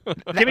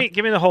 Give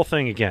me the whole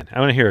thing again. I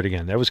want to hear it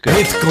again. That was good.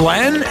 It's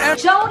Glenn and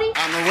Jody.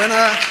 And the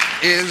winner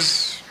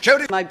is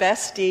Jody. My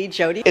bestie,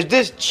 Jody. Is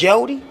this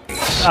Jody?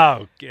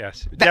 Oh,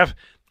 yes. That's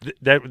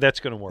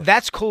going to work.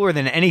 That's cooler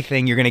than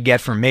anything you're going to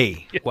get from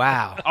me.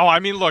 Wow. Oh, I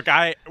mean, look,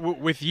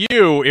 with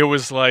you, it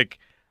was like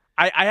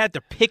I had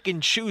to pick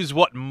and choose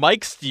what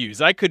mics to use.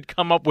 I could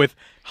come up with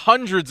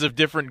hundreds of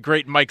different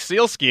great Mike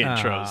Sielski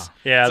intros.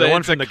 Yeah, so the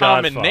one from The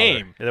common Godfather.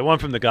 name. Yeah, the one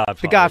from The Godfather.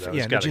 The Godfather.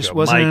 Yeah, there just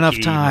wasn't enough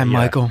time,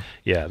 Michael.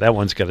 Yeah, that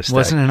one's got to stay.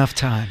 Wasn't enough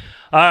time.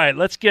 All right,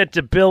 let's get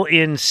to Bill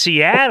in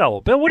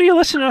Seattle. Bill, what are you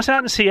listening to us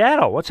out in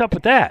Seattle? What's up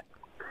with that?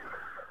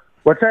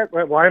 What's that?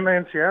 Why am I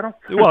in Seattle?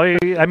 Well,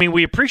 I mean,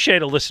 we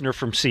appreciate a listener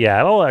from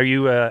Seattle. Are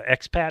you an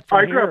expat from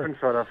I here? grew up in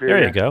Philadelphia.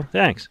 There you go.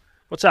 Thanks.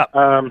 What's up?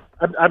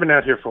 I've been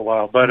out here for a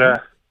while, but I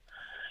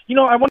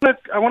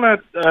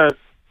want to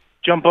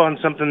jump on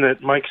something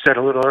that Mike said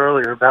a little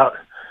earlier about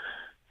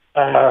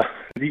the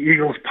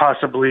Eagles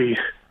possibly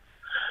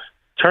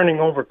turning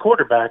over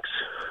quarterbacks.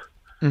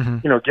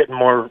 Mm-hmm. Getting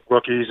more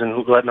rookies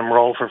and letting them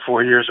roll for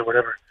 4 years or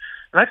whatever.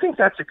 And I think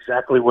that's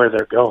exactly where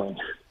they're going.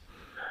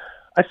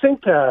 I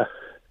think a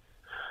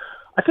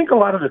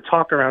lot of the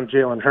talk around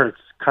Jalen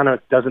Hurts kind of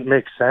doesn't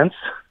make sense.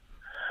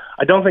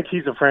 I don't think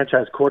he's a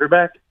franchise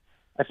quarterback.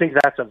 I think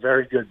that's a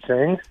very good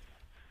thing.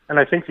 And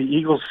I think the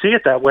Eagles see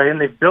it that way, and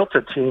they've built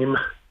a team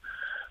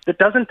that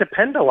doesn't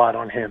depend a lot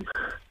on him.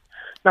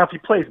 Now, if he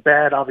plays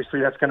bad,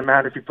 obviously that's going to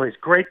matter. If he plays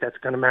great, that's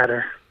going to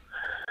matter.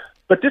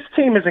 But this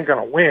team isn't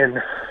going to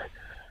win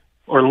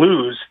or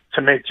lose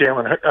to make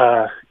Jalen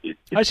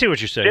I see what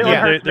you're saying.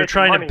 They're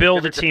trying to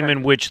build a team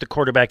in which the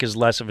quarterback is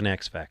less of an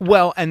X factor.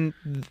 Well, and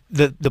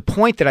the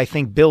point that I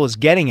think Bill is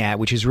getting at,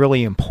 which is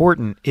really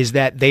important, is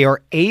that they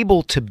are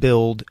able to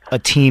build a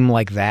team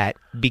like that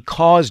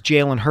because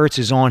Jalen Hurts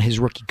is on his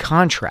rookie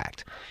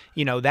contract.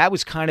 That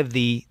was kind of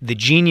the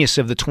genius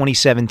of the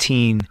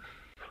 2017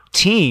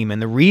 team,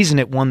 and the reason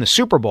it won the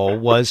Super Bowl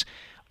was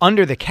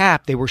under the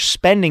cap, they were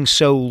spending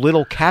so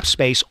little cap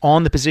space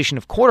on the position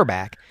of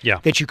quarterback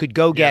that you could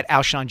go get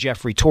Alshon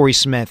Jeffrey, Torrey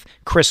Smith,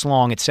 Chris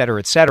Long, et cetera,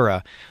 et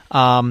cetera.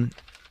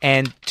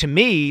 And to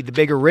me, the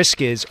bigger risk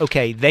is,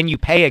 okay, then you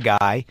pay a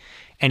guy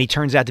and he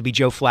turns out to be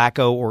Joe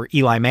Flacco or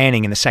Eli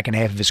Manning in the second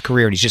half of his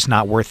career, and he's just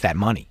not worth that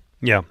money.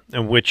 Yeah,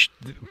 and which,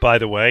 by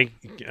the way,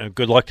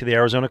 good luck to the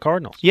Arizona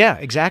Cardinals. Yeah,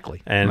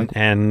 exactly.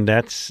 And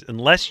that's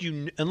unless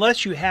you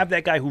have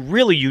that guy who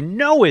really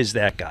is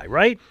that guy,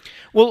 right?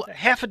 Well,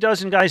 half a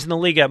dozen guys in the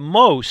league at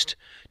most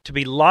to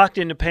be locked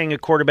into paying a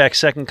quarterback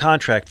second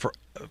contract for,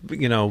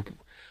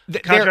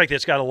 contract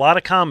that's got a lot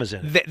of commas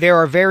in it. There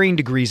are varying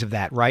degrees of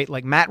that, right?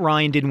 Like Matt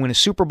Ryan didn't win a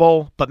Super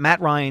Bowl, but Matt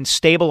Ryan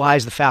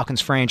stabilized the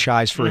Falcons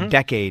franchise for a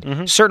decade.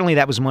 Mm-hmm. Certainly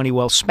that was money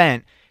well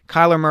spent.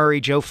 Kyler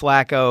Murray, Joe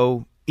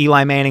Flacco,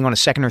 Eli Manning on a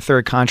second or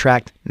third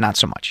contract, not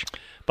so much.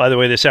 By the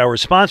way, this hour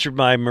is sponsored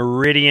by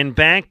Meridian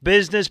Bank.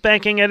 Business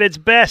banking at its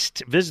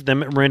best. Visit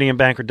them at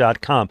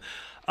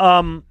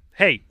meridianbanker.com.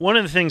 Hey, one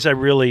of the things I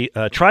really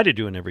try to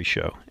do in every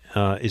show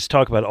is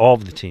talk about all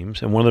of the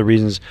teams. And one of the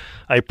reasons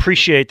I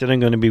appreciate that I'm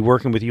going to be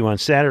working with you on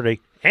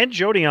Saturday and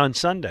Jody on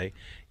Sunday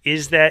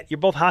is that you're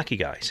both hockey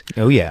guys.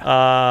 Oh,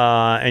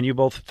 yeah. And you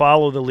both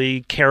follow the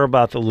league, care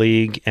about the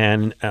league,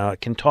 and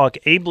can talk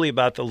ably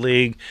about the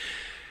league.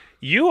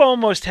 You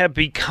almost have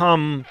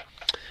become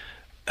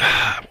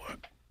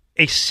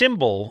a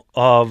symbol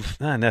of,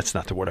 that's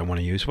not the word I want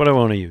to use. What do I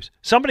want to use?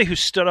 Somebody who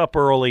stood up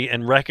early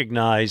and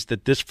recognized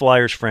that this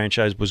Flyers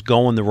franchise was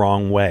going the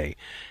wrong way.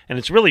 And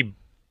it's really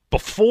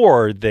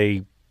before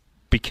they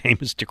became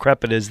as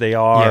decrepit as they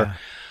are. Yeah.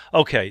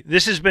 Okay,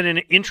 this has been an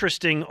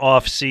interesting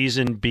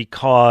offseason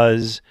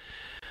because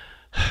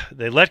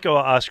They let go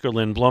of Oscar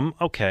Lindblom.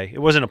 Okay, it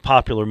wasn't a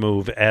popular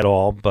move at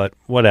all, but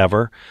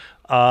whatever.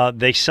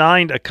 They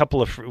signed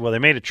they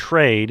made a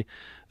trade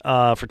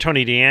for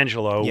Tony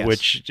DeAngelo,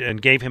 Yes.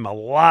 and gave him a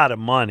lot of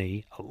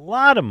money,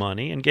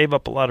 and gave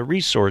up a lot of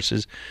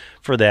resources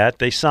for that.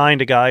 They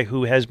signed a guy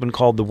who has been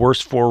called the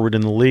worst forward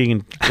in the league,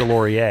 in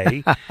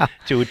Delorier,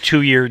 to a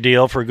 2-year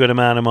deal for a good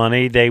amount of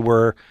money. They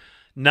were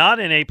not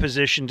in a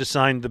position to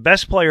sign the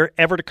best player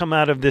ever to come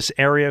out of this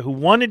area who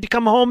wanted to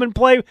come home and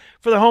play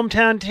for the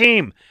hometown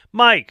team.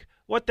 Mike,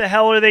 what the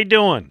hell are they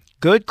doing?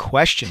 Good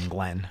question,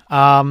 Glenn.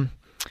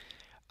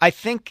 I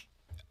think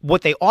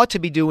what they ought to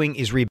be doing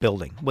is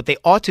rebuilding. What they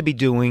ought to be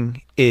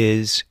doing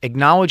is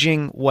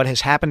acknowledging what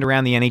has happened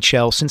around the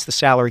NHL since the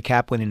salary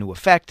cap went into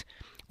effect,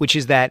 which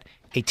is that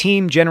a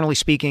team, generally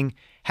speaking,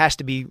 has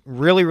to be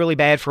really, really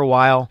bad for a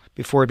while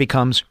before it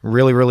becomes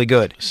really, really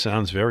good.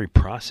 Sounds very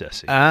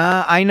processy.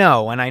 I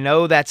know, and I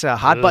know that's a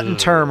hot-button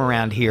term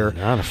around here.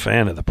 Not a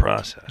fan of the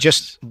process.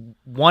 Just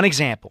one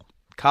example.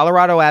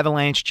 Colorado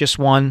Avalanche just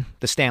won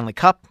the Stanley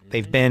Cup.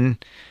 They've been,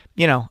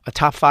 a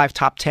top 5,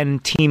 top 10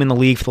 team in the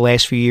league for the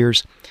last few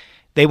years.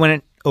 They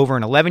went over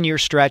an 11-year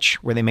stretch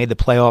where they made the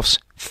playoffs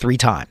 3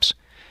 times.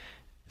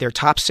 Their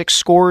top 6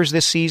 scorers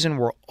this season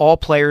were all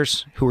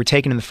players who were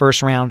taken in the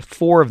first round,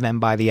 4 of them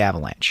by the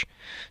Avalanche.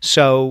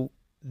 So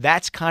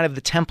that's kind of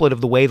the template of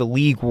the way the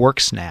league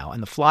works now.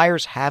 And the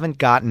Flyers haven't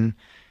gotten,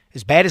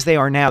 as bad as they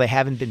are now, they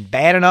haven't been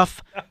bad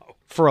enough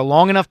for a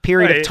long enough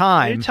period of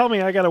time. You tell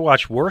me I got to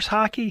watch worse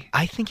hockey?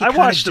 I think you I kind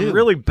of watched some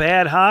really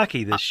bad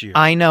hockey this year.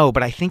 I know,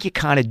 but I think you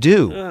kind of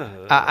do.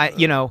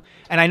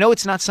 And I know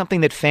it's not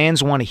something that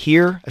fans want to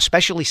hear,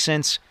 especially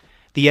since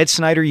the Ed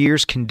Snyder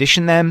years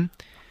condition them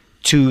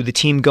to the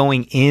team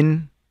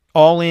going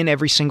all in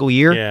every single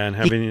year. Yeah, and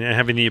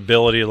having the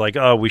ability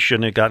we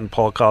shouldn't have gotten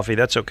Paul Coffey.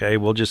 That's okay.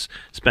 We'll just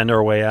spend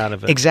our way out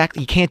of it.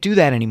 Exactly. You can't do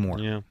that anymore.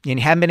 Yeah. And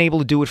you haven't been able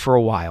to do it for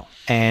a while.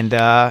 And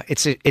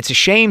it's a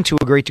shame to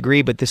a great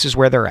degree, but this is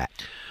where they're at.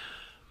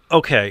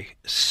 Okay,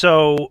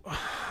 so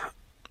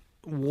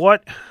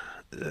what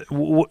how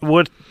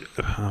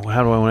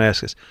do I want to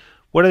ask this?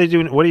 What are they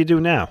doing? What do you do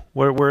now?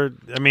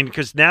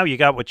 Because now you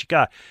got what you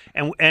got.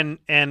 And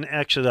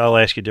actually, I'll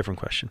ask you a different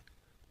question.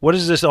 What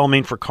does this all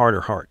mean for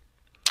Carter Hart?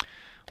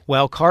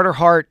 Well, Carter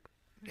Hart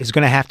is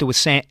going to have to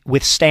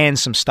withstand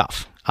some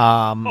stuff.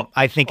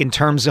 I think in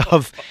terms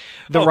of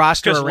the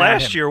roster around him.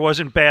 Because last year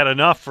wasn't bad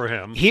enough for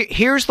him.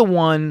 Here's the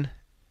one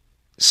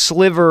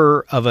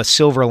sliver of a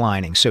silver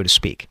lining, so to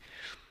speak.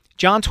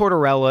 John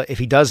Tortorella, if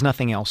he does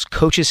nothing else,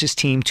 coaches his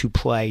team to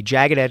play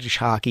jagged edge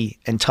hockey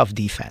and tough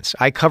defense.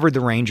 I covered the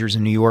Rangers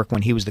in New York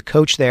when he was the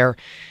coach there.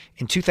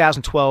 In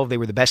 2012, they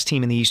were the best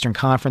team in the Eastern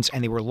Conference,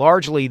 and they were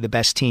largely the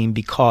best team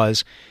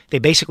because they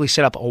basically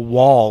set up a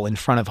wall in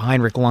front of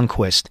Heinrich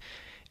Lundqvist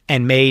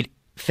and made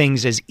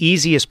things as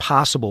easy as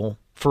possible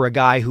for a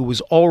guy who was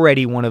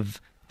already one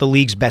of the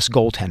league's best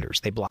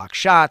goaltenders. They blocked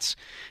shots,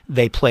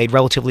 they played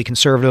relatively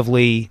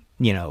conservatively,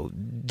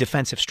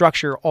 defensive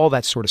structure, all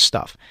that sort of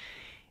stuff.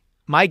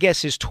 My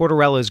guess is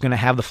Tortorella is going to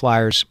have the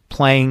Flyers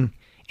playing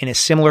in a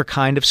similar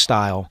kind of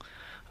style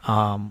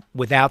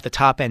without the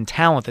top-end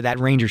talent that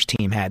Rangers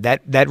team had.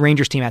 That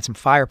Rangers team had some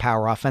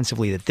firepower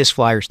offensively that this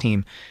Flyers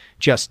team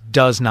just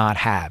does not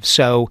have.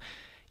 So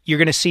you're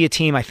going to see a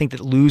team, I think,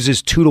 that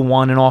loses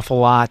 2-1 an awful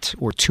lot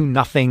or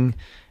 2-0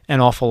 an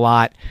awful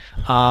lot.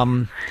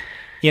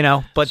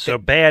 But so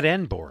bad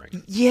and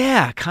boring.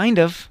 Yeah, kind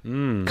of.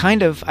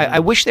 Kind of. I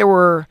wish there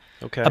were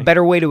a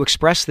better way to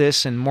express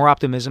this and more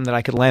optimism that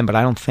I could lend, but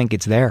I don't think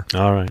it's there.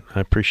 All right. I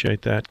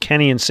appreciate that.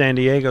 Kenny in San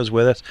Diego's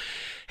with us.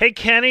 Hey,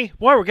 Kenny.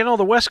 Boy, we're getting all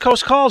the West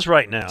Coast calls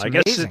right now. It's I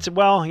guess amazing.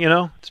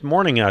 it's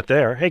morning out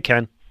there. Hey,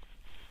 Ken.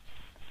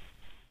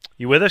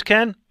 You with us,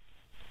 Ken?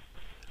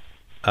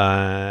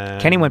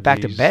 Kenny went back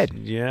to bed.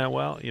 Yeah,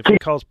 well, if he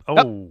calls...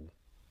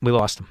 We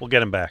lost him. We'll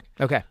get him back.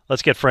 Okay.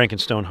 Let's get Frank in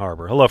Stone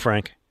Harbor. Hello,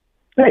 Frank.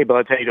 Hey,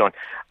 Bud. How you doing?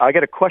 I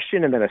got a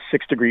question and then a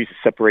 6 degrees of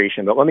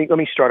separation. But let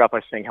me start out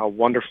by saying how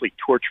wonderfully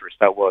torturous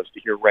that was to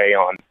hear Ray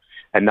on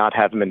and not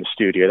have him in the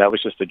studio. That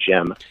was just a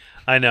gem.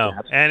 I know.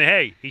 And,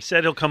 hey, he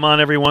said he'll come on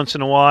every once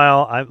in a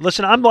while.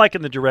 I'm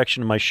liking the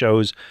direction of my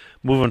shows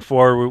moving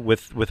forward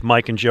with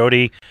Mike and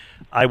Jody.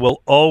 I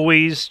will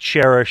always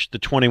cherish the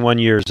 21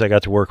 years I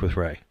got to work with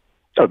Ray.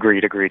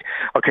 Agreed.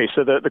 Okay,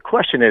 so the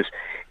question is,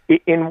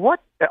 in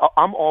what –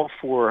 I'm all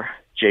for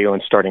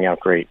Jalen starting out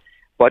great,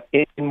 but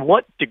in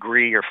what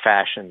degree or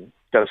fashion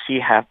does he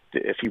have to,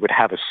 if he would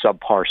have a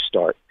subpar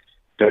start,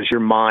 does your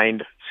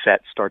mindset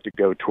start to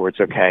go towards,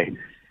 okay,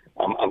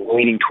 I'm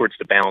leaning towards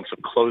the balance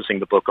of closing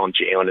the book on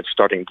Jalen and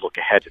starting to look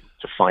ahead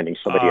to finding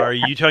somebody else? Are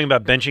you talking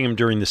about benching him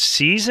during the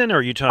season, or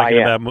are you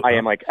talking about... I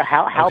am. Like,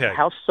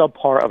 how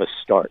subpar of a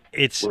start?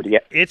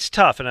 It's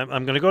tough, and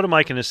I'm going to go to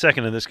Mike in a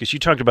second on this because you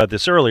talked about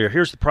this earlier.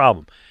 Here's the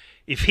problem.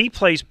 If he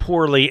plays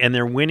poorly and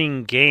they're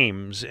winning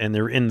games and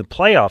they're in the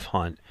playoff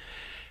hunt,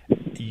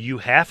 you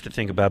have to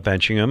think about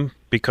benching him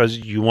because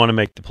you want to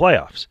make the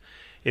playoffs.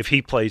 If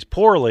he plays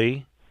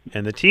poorly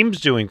and the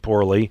team's doing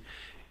poorly,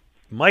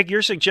 Mike,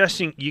 you're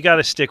suggesting you got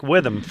to stick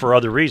with him for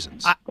other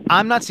reasons.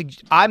 I'm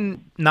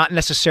not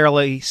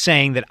necessarily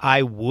saying that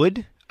I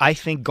would. I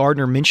think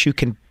Gardner Minshew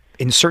can,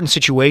 in certain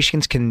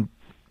situations, can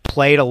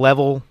play at a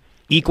level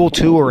equal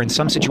to or in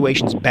some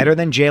situations better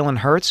than Jalen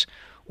Hurts.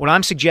 What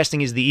I'm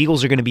suggesting is the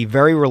Eagles are going to be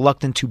very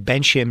reluctant to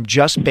bench him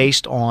just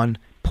based on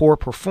poor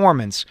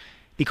performance,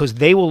 because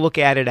they will look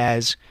at it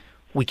as,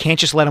 we can't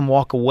just let him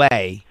walk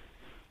away,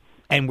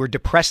 and we're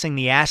depressing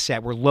the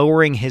asset. We're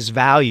lowering his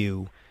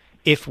value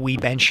if we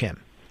bench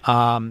him.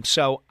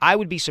 So I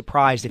would be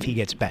surprised if he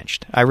gets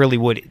benched. I really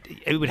would.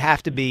 It would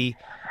have to be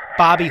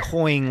Bobby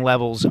Hoying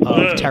levels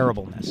of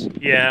terribleness.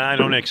 Yeah, I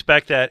don't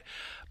expect that.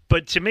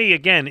 But to me,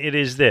 again, it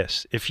is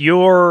this. If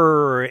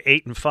you're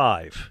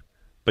 8-5,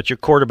 but your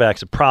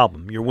quarterback's a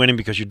problem, you're winning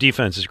because your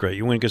defense is great,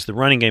 you win because the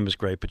running game is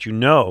great, but you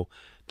know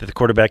that the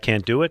quarterback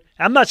can't do it.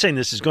 I'm not saying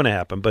this is going to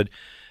happen, but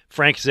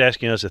Frank is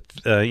asking us,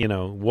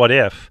 what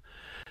if?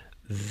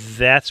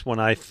 That's when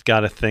I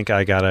got to think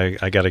I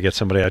gotta get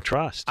somebody I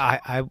trust.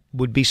 I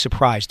would be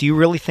surprised. Do you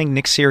really think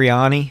Nick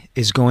Sirianni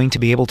is going to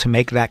be able to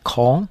make that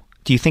call?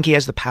 Do you think he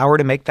has the power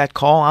to make that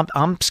call?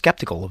 I'm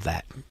skeptical of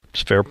that.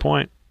 It's a fair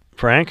point.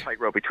 Frank?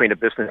 Tightrope between a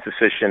business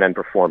decision and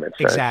performance.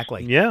 Right?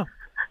 Exactly. Yeah.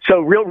 So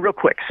real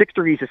quick, 6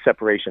 degrees of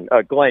separation.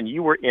 Glenn,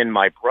 you were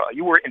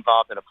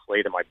involved in a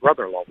play that my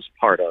brother-in-law was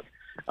part of.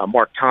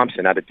 Mark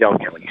Thompson out of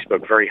Delco, and he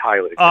spoke very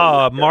highly.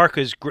 Mark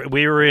is great.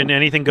 We were in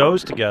Anything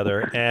Goes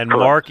together, and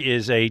Mark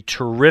is a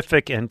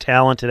terrific and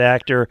talented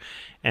actor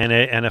and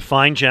a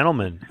fine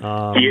gentleman.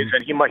 He is,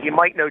 and he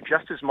might know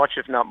just as much,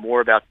 if not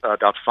more,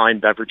 about fine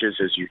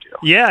beverages as you do.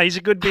 Yeah, he's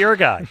a good beer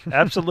guy.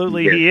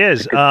 Absolutely, he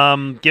is.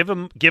 Give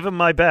him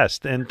my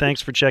best, and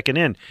thanks for checking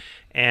in.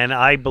 And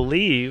I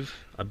believe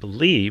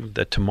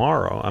that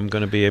tomorrow I'm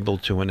going to be able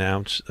to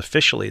announce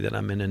officially that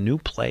I'm in a new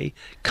play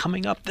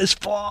coming up this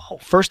fall.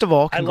 First of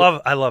all, I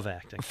love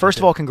acting. First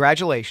of all,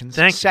 congratulations.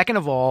 Thanks. Second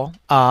of all,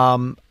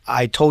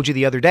 I told you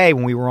the other day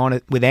when we were on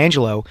it with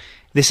Angelo,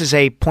 this is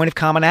a point of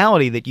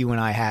commonality that you and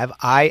I have.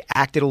 I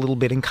acted a little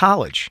bit in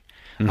college.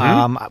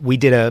 Mm-hmm. We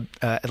did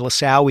at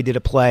LaSalle. We did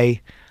a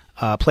play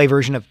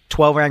version of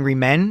 12 Angry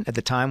Men at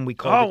the time. We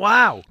called. Oh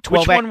wow!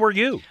 Which one were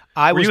you?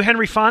 Were you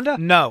Henry Fonda?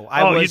 No,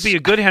 I was. You'd be a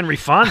good Henry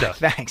Fonda.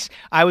 Thanks.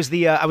 I was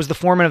the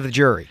foreman of the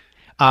jury,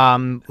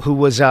 who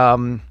was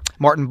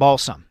Martin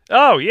Balsam.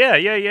 Oh yeah.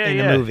 In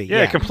the movie,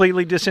 yeah,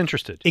 completely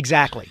disinterested.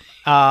 Exactly.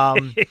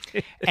 And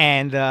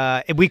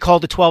we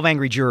called it 12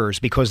 Angry Jurors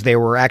because there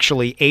were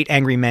actually 8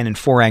 angry men and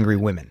 4 angry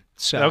women.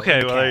 So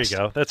okay, well, there you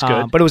go. That's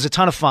good. But it was a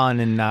ton of fun,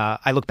 and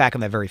I look back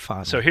on that very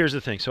fondly. So here's the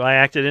thing. So I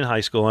acted in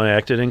high school, and I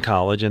acted in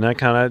college, and I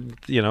kind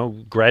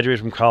of, graduated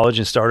from college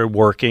and started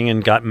working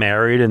and got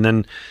married, and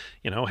then,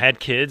 had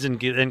kids and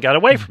got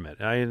away from it.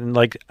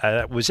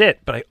 That was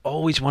it. But I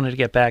always wanted to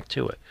get back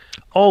to it.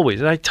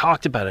 Always. And I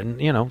talked about it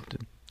in,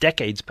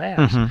 decades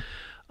past.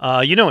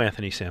 Mm-hmm.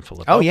 Anthony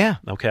Sanfilippo. Oh, yeah.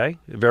 Okay.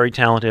 Very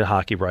talented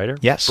hockey writer.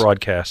 Yes.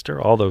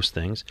 Broadcaster, all those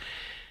things.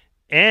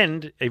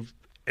 And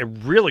a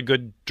really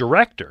good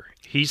director.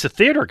 He's a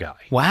theater guy.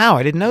 Wow,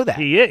 I didn't know that.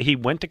 He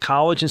went to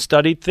college and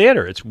studied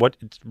theater. It's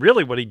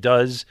really what he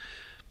does.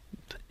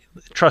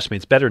 Trust me,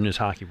 it's better than his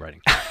hockey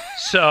writing.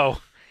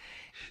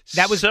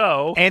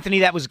 Anthony.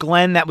 That was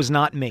Glenn. That was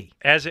not me.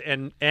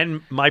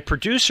 And my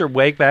producer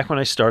way back when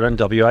I started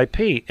on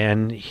WIP,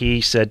 and he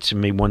said to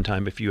me one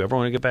time, if you ever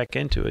want to get back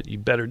into it, you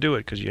better do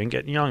it because you ain't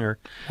getting younger.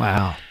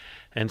 Wow.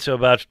 And so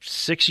about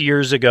 6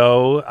 years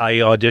ago, I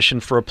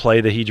auditioned for a play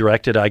that he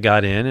directed. I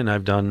got in, and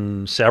I've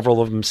done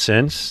several of them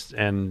since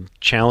and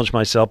challenged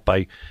myself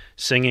by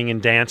singing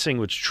and dancing,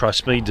 which,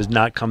 trust me, does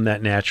not come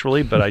that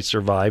naturally, but I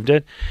survived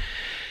it.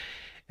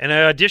 And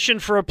I auditioned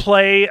for a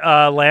play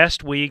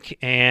last week,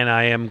 and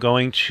I am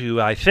going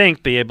to, I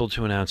think, be able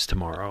to announce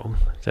tomorrow.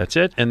 That's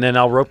it. And then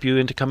I'll rope you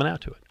into coming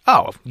out to it.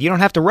 Oh, you don't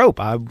have to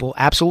rope. I will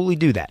absolutely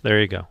do that. There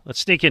you go.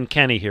 Let's sneak in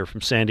Kenny here from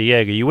San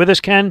Diego. You with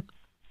us, Ken?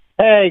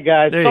 Hey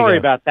guys, sorry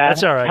about that.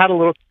 That's all right. Had a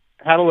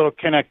little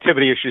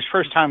connectivity issues.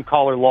 First time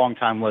caller, long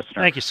time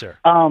listener. Thank you, sir.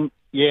 I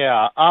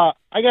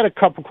got a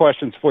couple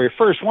questions for you.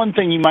 First, one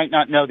thing you might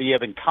not know that you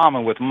have in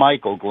common with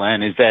Michael,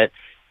 Glenn, is that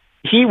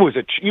you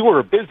were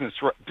a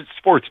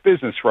sports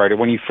business writer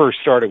when you first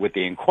started with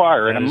the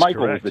Inquirer, and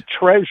Michael was the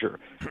treasurer.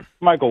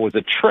 Michael was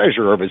a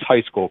treasurer of his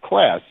high school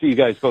class. So you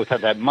guys both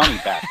have that money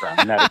background.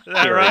 And that is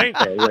that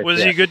right?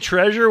 Was he a good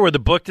treasurer? Or the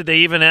book, did they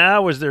even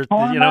out? Was there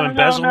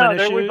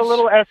embezzlement issues?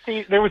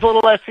 There was a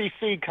little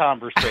SEC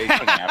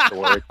conversation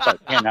afterwards,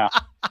 but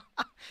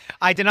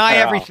I deny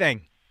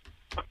everything.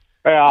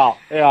 Yeah.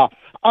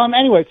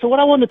 Anyway, so what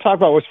I wanted to talk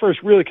about was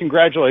first, really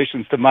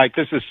congratulations to Mike.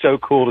 This is so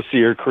cool to see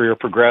your career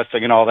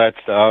progressing and all that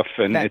stuff,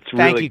 and it's really good.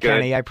 Thank you,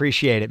 Kenny. I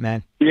appreciate it,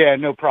 man. Yeah,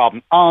 no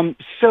problem.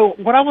 So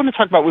what I want to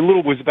talk about with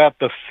Little was about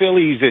the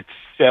Phillies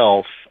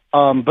itself,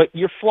 but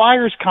your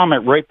Flyers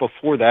comment right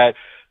before that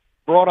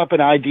brought up an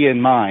idea in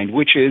mind,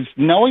 which is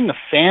knowing the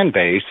fan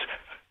base,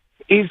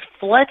 is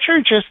Fletcher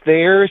just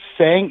there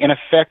saying, in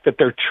effect, that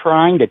they're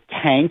trying to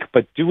tank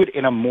but do it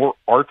in a more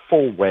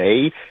artful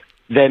way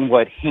than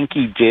what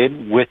Hinkie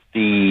did with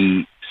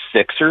the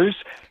Sixers?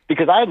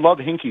 because I love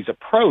Hinkie's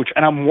approach,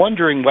 and I'm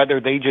wondering whether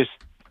they just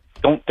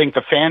don't think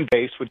the fan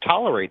base would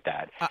tolerate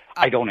that.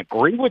 I don't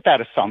agree with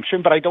that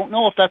assumption, but I don't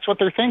know if that's what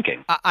they're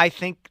thinking. I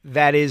think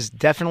that is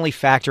definitely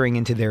factoring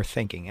into their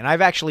thinking. And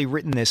I've actually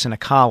written this in a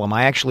column.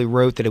 I actually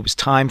wrote that it was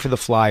time for the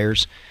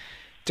Flyers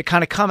to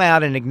kind of come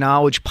out and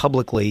acknowledge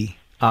publicly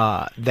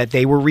that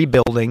they were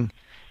rebuilding,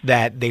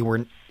 that they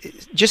were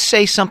just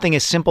say something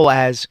as simple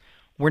as,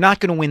 we're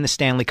not going to win the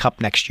Stanley Cup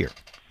next year.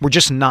 We're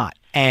just not.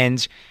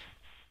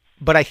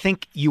 But I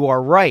think you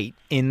are right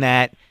in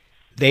that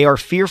they are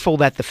fearful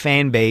that the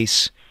fan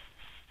base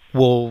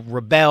will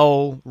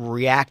rebel,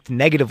 react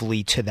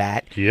negatively to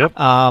that. Yep.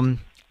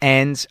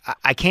 And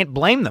I can't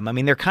blame them. I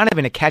mean, they're kind of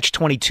in a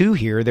catch-22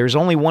 here. There's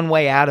only one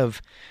way out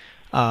of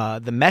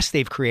the mess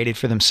they've created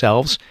for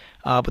themselves,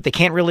 but they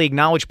can't really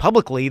acknowledge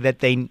publicly that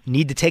they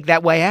need to take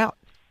that way out.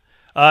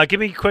 Give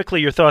me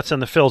quickly your thoughts on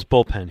the Phils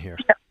bullpen here.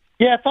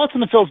 Yeah, thoughts on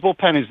the Phils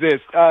bullpen is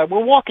this.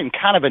 We're walking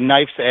kind of a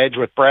knife's edge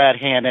with Brad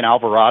Hand and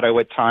Alvarado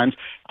at times.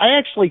 I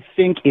actually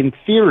think, in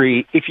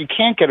theory, if you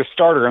can't get a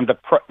starter and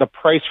the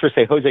price for,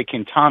 say, Jose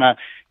Quintana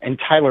and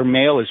Tyler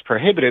Mahle is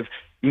prohibitive,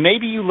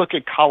 maybe you look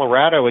at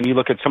Colorado and you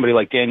look at somebody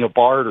like Daniel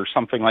Bard or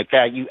something like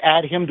that. You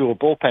add him to a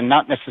bullpen,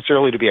 not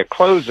necessarily to be a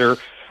closer,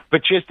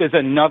 but just as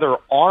another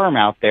arm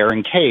out there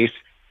in case.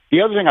 The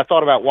other thing I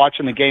thought about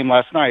watching the game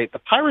last night, the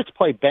Pirates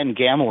play Ben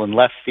Gamel in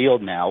left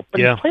field now, but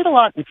he played a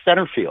lot in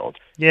center field.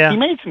 Yeah. He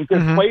made some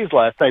good plays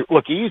last night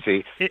look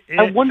easy.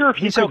 I wonder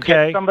if you could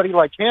get somebody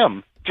like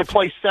him to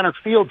play center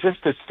field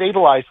just to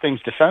stabilize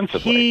things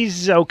defensively.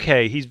 He's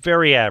okay. He's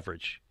very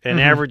average, and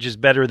average is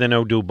better than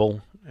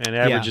Odubel, and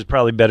average is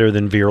probably better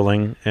than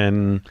Vierling,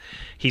 and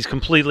he's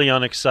completely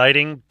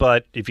unexciting,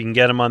 but if you can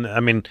get him on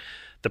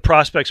the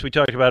prospects we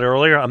talked about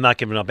earlier, I'm not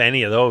giving up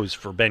any of those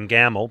for Ben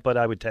Gamel, but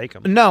I would take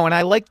him. No, and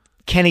I like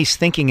Kenny's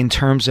thinking in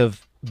terms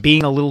of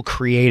being a little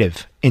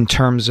creative in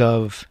terms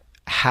of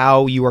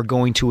how you are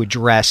going to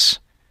address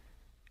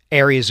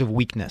areas of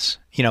weakness.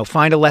 You know,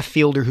 find a left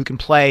fielder who can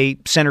play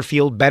center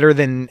field better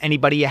than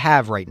anybody you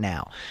have right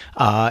now.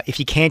 If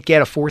you can't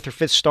get a fourth or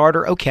fifth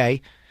starter,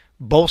 okay,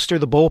 bolster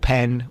the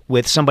bullpen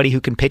with somebody who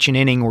can pitch an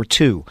inning or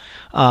two.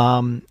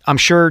 I'm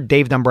sure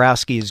Dave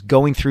Dombrowski is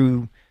going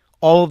through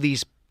all of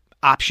these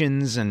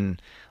options and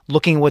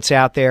looking what's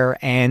out there,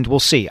 and we'll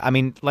see. I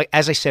mean, like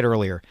as I said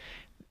earlier,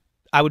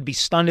 I would be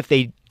stunned if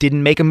they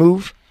didn't make a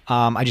move.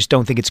 I just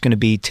don't think it's going to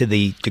be to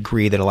the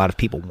degree that a lot of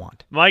people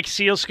want. Mike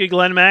Sealski,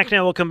 Glenn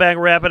Macnow. We'll come back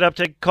and wrap it up.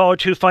 Take caller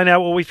 2, find out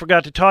what we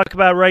forgot to talk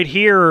about right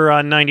here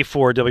on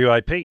 94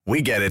 WIP.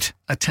 We get it.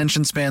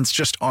 Attention spans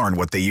just aren't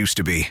what they used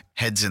to be.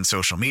 Heads in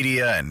social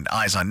media and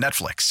eyes on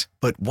Netflix.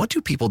 But what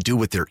do people do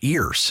with their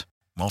ears?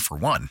 Well, for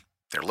one,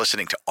 they're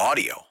listening to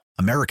audio.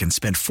 Americans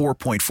spend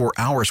 4.4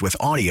 hours with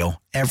audio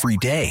every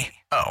day.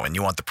 Oh, and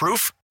you want the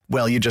proof?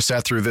 Well, you just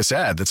sat through this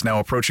ad that's now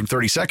approaching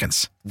 30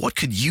 seconds. What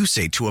could you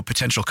say to a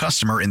potential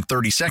customer in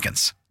 30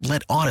 seconds?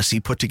 Let Odyssey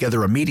put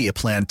together a media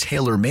plan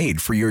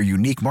tailor-made for your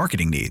unique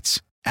marketing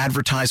needs.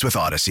 Advertise with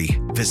Odyssey.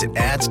 Visit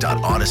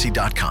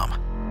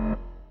ads.odyssey.com.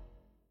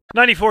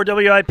 94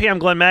 WIP, I'm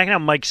Glenn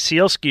Macnow. Mike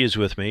Sealski is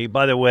with me.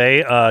 By the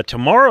way,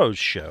 tomorrow's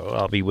show,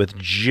 I'll be with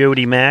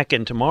Jody Mack,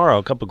 and tomorrow,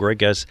 a couple great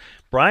guests.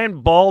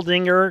 Brian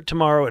Baldinger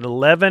tomorrow at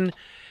 11,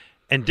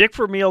 and Dick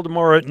Vermeil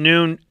tomorrow at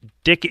noon.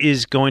 Dick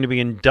is going to be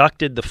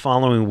inducted the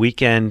following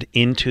weekend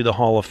into the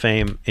Hall of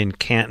Fame in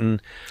Canton.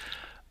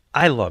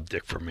 I love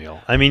Dick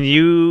Vermeil. I mean,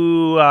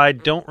 I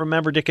don't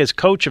remember Dick as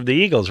coach of the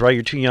Eagles, right?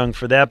 You're too young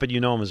for that, but you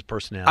know him as a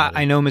personality.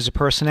 I know him as a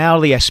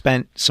personality. I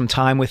spent some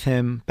time with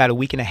him about a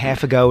week and a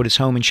half ago at his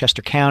home in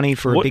Chester County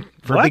for a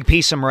big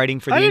piece I'm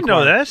writing for the I didn't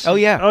know this. Oh,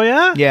 yeah. Oh,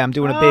 yeah? Yeah, I'm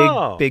doing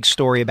a big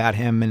story about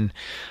him, and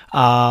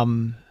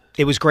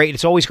it was great.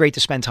 It's always great to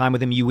spend time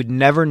with him. You would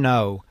never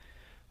know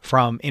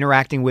from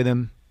interacting with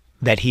him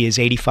that he is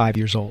 85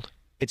 years old.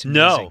 It's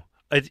amazing. No.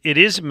 It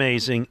is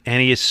amazing,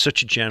 and he is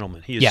such a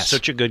gentleman. He is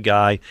such a good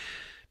guy.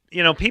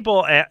 You know,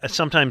 people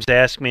sometimes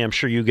ask me, I'm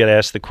sure you get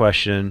asked the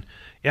question,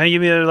 you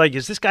mean, like,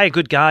 is this guy a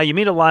good guy? You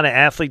meet a lot of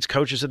athletes,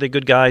 coaches, are they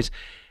good guys?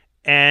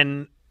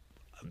 And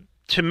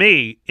to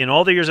me, in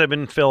all the years I've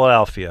been in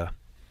Philadelphia,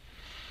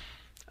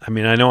 I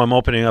mean, I know I'm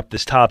opening up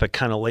this topic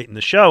kind of late in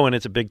the show, and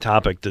it's a big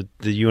topic that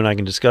you and I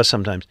can discuss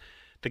sometimes.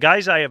 The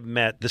guys I have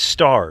met, the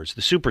stars,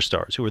 the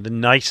superstars, who are the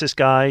nicest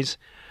guys,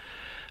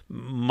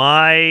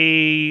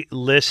 my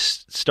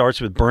list starts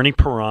with Bernie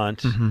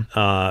Parent,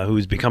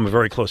 who's become a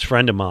very close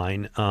friend of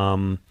mine,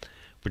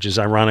 which is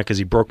ironic because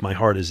he broke my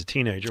heart as a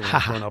teenager when I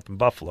was growing up in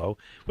Buffalo,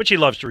 which he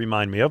loves to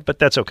remind me of, but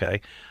that's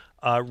okay.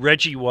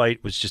 Reggie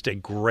White was just a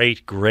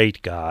great,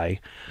 great guy.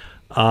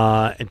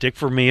 And Dick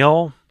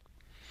Vermeil,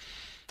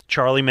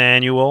 Charlie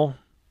Manuel.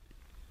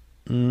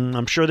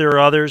 I'm sure there are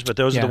others, but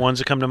those are the ones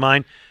that come to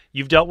mind.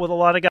 You've dealt with a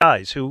lot of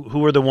guys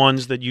who are the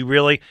ones that you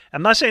really,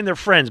 I'm not saying they're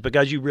friends, but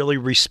guys you really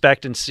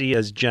respect and see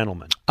as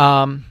gentlemen.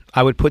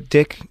 I would put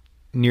Dick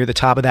near the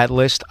top of that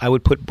list. I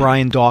would put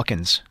Brian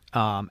Dawkins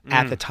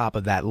at the top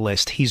of that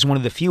list. He's one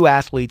of the few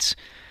athletes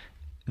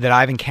that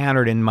I've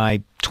encountered in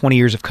my 20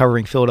 years of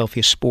covering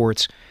Philadelphia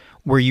sports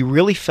where you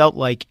really felt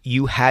like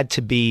you had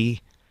to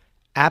be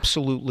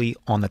absolutely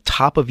on the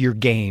top of your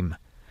game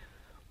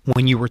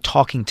when you were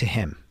talking to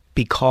him,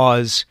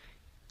 because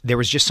there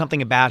was just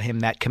something about him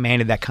that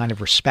commanded that kind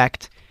of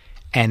respect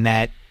and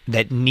that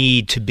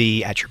need to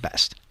be at your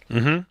best.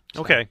 Mm-hmm.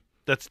 Okay,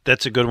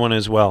 that's a good one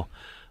as well.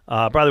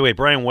 By the way,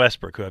 Brian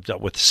Westbrook, who I've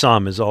dealt with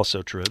some, is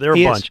also true. There are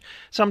a bunch.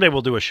 Someday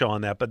we'll do a show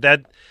on that. But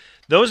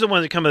those are the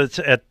ones that come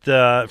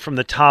from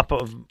the top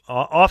of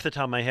off the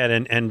top of my head.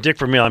 And Dick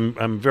Vermeil,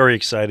 I'm very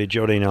excited.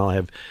 Jody and I'll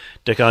have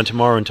Dick on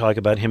tomorrow and talk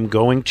about him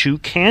going to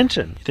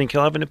Canton. You think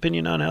he'll have an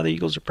opinion on how the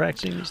Eagles are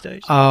practicing these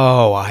days?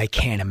 Oh, I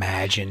can't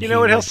imagine. You know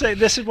what he'll say?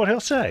 This is what he'll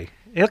say.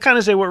 He'll kind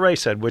of say what Ray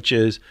said, which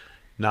is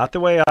not the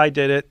way I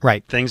did it.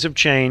 Right. Things have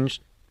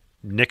changed.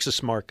 Nick's a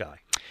smart guy.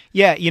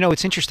 Yeah,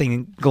 it's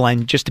interesting,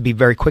 Glenn, just to be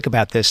very quick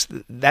about this.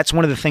 That's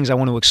one of the things I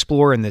want to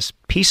explore in this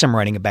piece I'm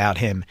writing about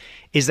him,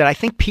 is that I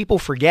think people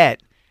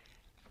forget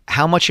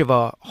how much of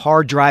a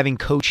hard-driving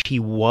coach he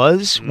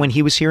was when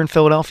he was here in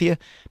Philadelphia,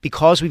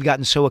 because we've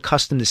gotten so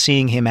accustomed to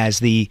seeing him as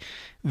the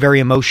very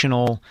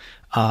emotional,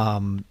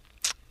 even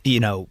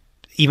a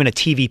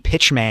TV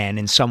pitch man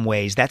in some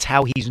ways. That's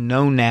how he's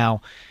known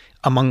now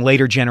among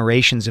later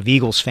generations of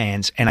Eagles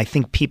fans, and I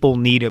think people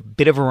need a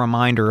bit of a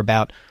reminder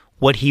about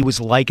what he was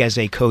like as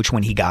a coach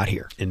when he got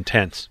here.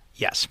 Intense.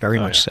 Yes, very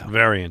much so.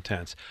 Very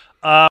intense.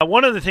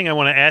 One other thing I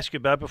want to ask you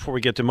about before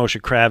we get to Moshe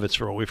Kravitz,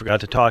 for what we forgot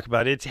to talk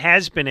about. It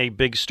has been a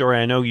big story.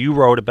 I know you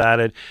wrote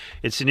about it.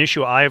 It's an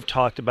issue I have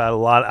talked about a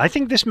lot. I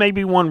think this may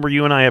be one where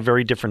you and I have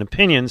very different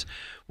opinions,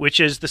 which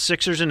is the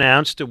Sixers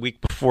announced a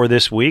week before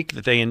this week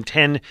that they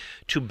intend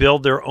to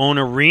build their own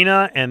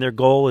arena, and their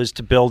goal is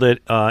to build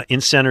it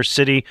in Center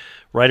City,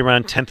 right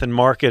around 10th and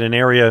Market, an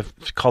area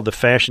called the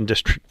Fashion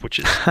District, which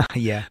is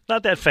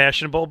not that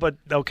fashionable, but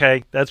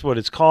okay, that's what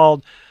it's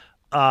called.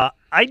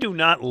 I do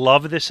not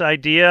love this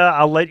idea.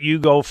 I'll let you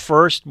go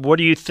first. What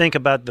do you think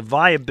about the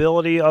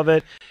viability of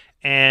it,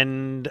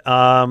 and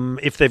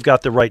if they've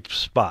got the right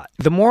spot?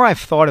 The more I've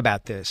thought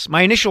about this,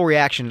 my initial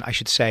reaction, I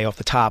should say, off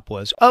the top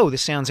was, oh,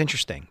 this sounds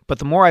interesting. But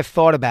the more I've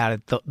thought about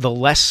it, the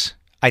less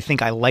I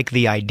think I like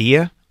the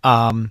idea.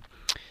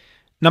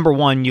 Number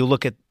one, you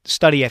look at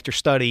study after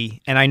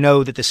study, and I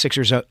know that the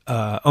Sixers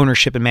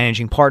ownership and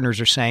managing partners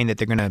are saying that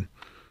they're going to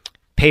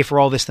pay for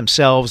all this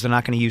themselves. They're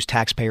not going to use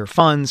taxpayer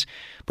funds.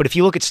 But if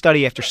you look at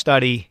study after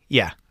study,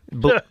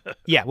 we'll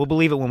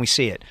believe it when we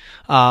see it.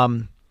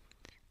 A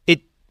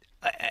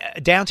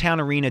downtown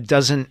arena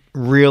doesn't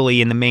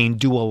really, in the main,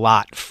 do a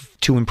lot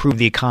to improve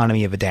the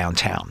economy of a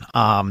downtown.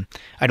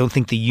 I don't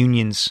think the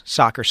Union's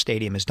soccer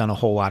stadium has done a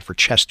whole lot for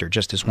Chester,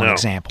 just as one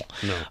example.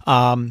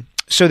 No.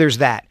 So there's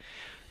that.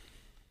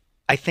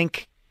 I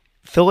think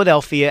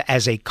Philadelphia,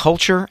 as a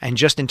culture and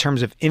just in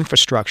terms of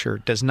infrastructure,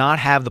 does not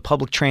have the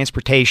public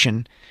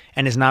transportation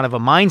and is not of a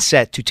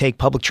mindset to take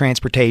public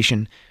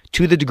transportation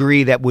to the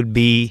degree that would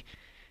be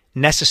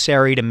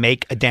necessary to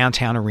make a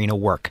downtown arena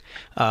work.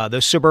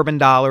 Those suburban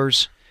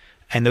dollars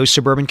and those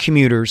suburban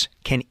commuters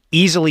can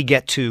easily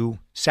get to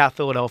South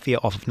Philadelphia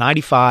off of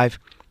 95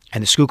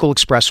 and the Schuylkill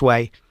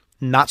Expressway,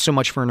 not so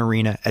much for an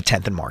arena at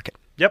 10th and Market.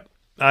 Yep.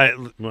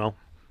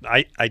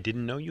 I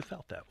didn't know you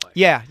felt that way.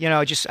 Yeah,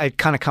 I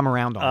kind of come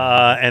around on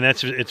it. And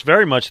it's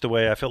very much the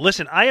way I feel.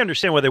 Listen, I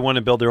understand why they want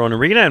to build their own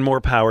arena, and more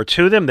power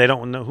to them. They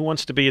don't know who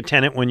wants to be a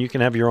tenant when you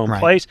can have your own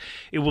place.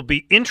 It will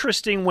be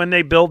interesting when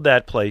they build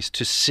that place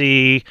to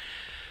see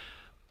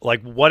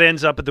what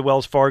ends up at the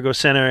Wells Fargo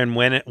Center and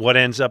what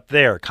ends up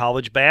there.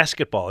 College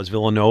basketball. Is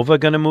Villanova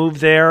going to move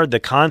there? The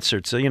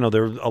concerts.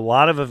 There are a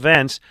lot of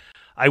events.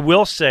 I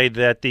will say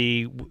that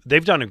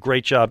they've done a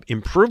great job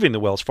improving the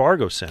Wells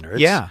Fargo Center.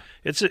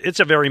 It's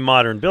a very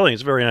modern building.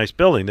 It's a very nice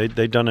building.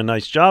 They've done a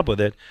nice job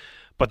with it,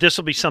 but this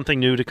will be something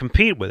new to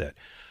compete with it.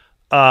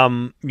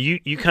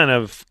 You kind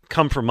of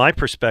come from my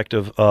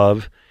perspective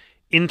of,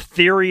 in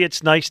theory,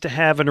 it's nice to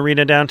have an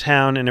arena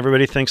downtown, and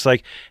everybody thinks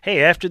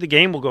hey, after the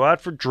game we'll go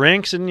out for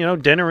drinks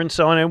and dinner and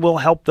so on, and we'll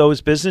help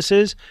those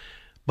businesses.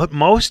 But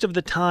most of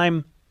the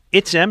time,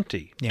 it's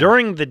empty. Yeah.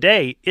 During the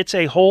day, it's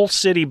a whole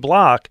city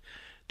block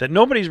that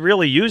nobody's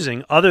really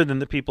using other than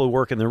the people who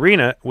work in the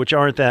arena, which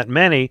aren't that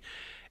many.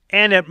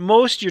 And at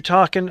most, you're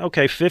talking,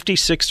 50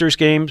 Sixers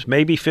games,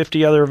 maybe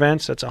 50 other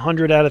events. That's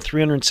 100 out of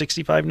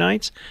 365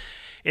 nights.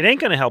 It ain't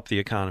going to help the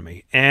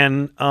economy.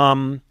 And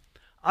I'm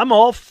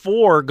all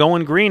for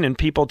going green and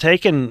people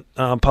taking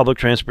public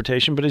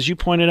transportation. But as you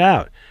pointed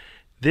out,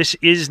 this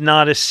is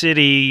not a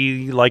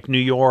city like New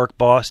York,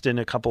 Boston,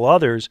 a couple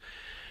others,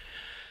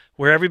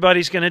 where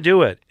everybody's going to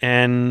do it.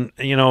 And,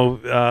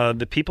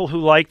 the people who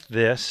like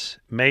this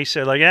may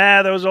say,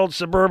 those old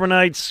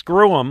suburbanites,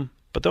 screw them.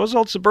 But those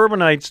old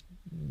suburbanites,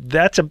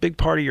 that's a big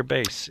part of your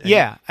base.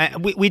 Yeah.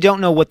 We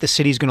don't know what the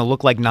city's going to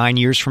look like 9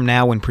 years from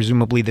now when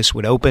presumably this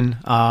would open.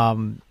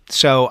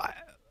 So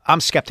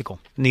I'm skeptical.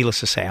 Needless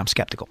to say, I'm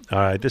skeptical. All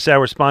right. This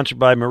hour is sponsored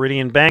by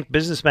Meridian Bank.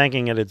 Business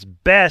banking at its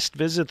best.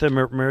 Visit them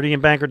at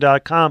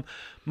meridianbanker.com.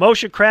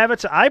 Moshe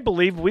Kravitz, I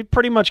believe we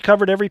pretty much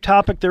covered every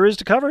topic there is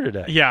to cover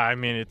today. Yeah, I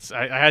mean,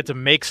 I had to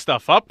make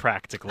stuff up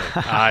practically.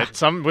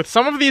 With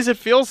some of these, it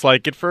feels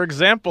like it. For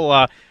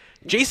example,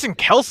 Jason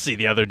Kelce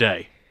the other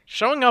day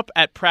showing up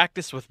at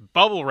practice with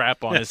bubble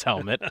wrap on his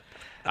helmet,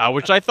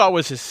 which I thought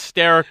was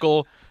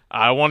hysterical.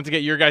 I wanted to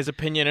get your guys'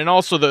 opinion, and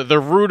also the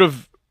root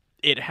of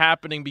it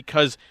happening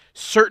because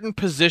certain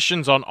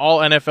positions on all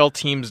NFL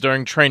teams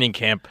during training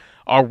camp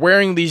are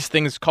wearing these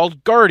things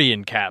called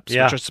guardian caps,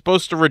 which are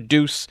supposed to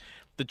reduce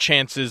the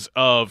chances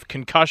of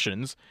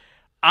concussions.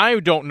 I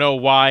don't know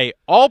why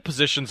all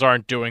positions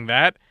aren't doing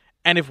that,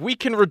 and if we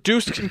can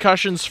reduce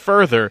concussions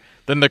further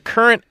than the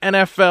current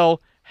NFL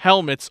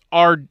helmets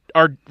are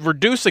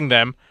reducing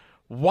them,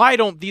 why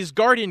don't these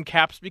guardian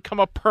caps become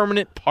a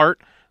permanent part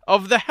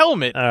of the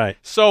helmet? All right.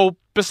 So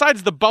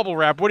besides the bubble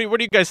wrap, what do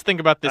you guys think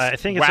about this? I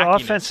think it's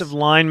wackiness? offensive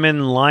linemen,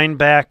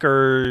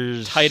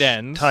 linebackers, tight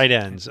ends. Tight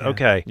ends.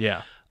 Okay.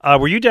 Yeah.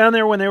 Were you down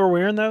there when they were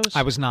wearing those?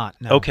 I was not.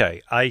 No.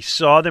 Okay. I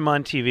saw them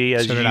on TV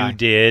as So did you I.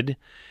 did.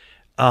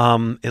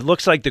 It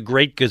looks like the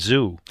Great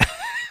Gazoo.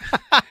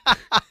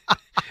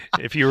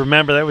 If you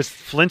remember, that was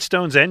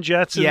Flintstones and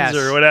Jetsons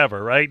or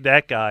whatever, right?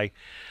 That guy.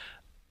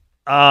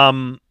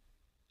 I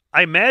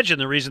imagine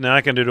the reason they're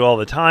not going to do it all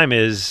the time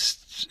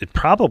is it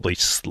probably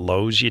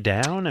slows you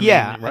down. I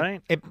mean,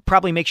 right? It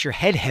probably makes your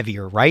head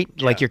heavier, right?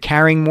 Yeah. Like you're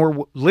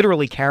carrying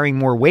literally carrying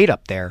more weight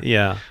up there.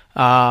 Yeah.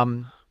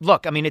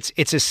 Look, I mean,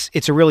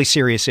 it's a really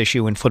serious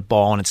issue in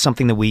football, and it's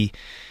something that we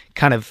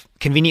kind of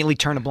conveniently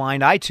turn a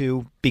blind eye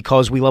to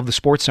because we love the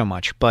sport so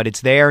much. But it's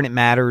there and it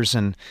matters,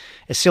 and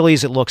as silly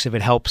as it looks, if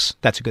it helps,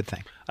 that's a good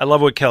thing. I love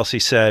what Kelsey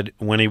said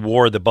when he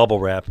wore the bubble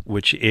wrap,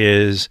 which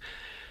is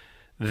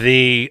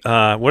the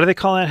what do they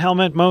call that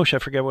helmet, Moshe? I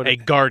forget what. A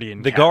guardian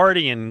cap. The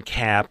guardian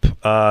cap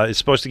is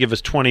supposed to give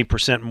us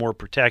 20% more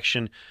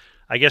protection.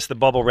 I guess the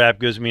bubble wrap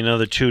gives me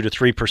another 2 to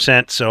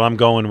 3%, so I'm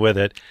going with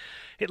it.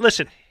 Hey,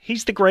 listen,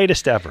 he's the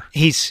greatest ever.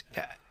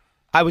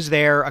 I was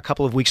there a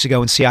couple of weeks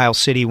ago in Sea Isle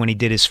City when he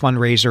did his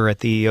fundraiser at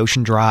the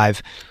Ocean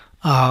Drive.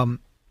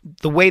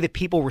 The way that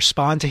people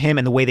respond to him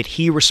and the way that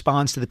he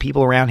responds to the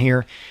people around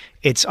here,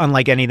 it's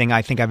unlike anything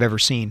I think I've ever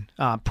seen.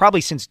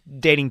 Probably since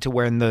dating to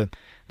when the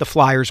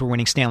Flyers were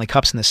winning Stanley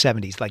Cups in the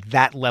 70s, like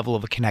that level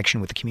of a connection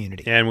with the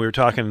community. And we were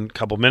talking a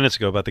couple minutes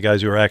ago about the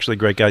guys who are actually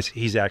great guys.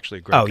 He's actually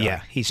a great guy. Oh,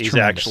 yeah. He's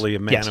tremendous. Actually a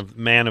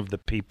man of the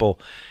people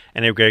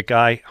and a great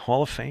guy.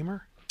 Hall of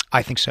Famer?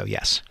 I think so,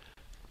 yes.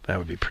 That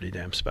would be pretty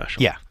damn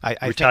special. Yeah.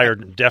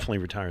 Definitely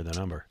retired the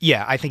number.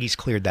 Yeah, I think he's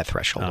cleared that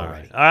threshold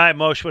already. All right,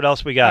 Moshe, what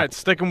else we got? All right,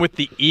 sticking with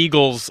the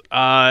Eagles,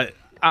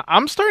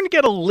 I'm starting to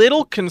get a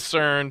little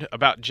concerned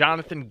about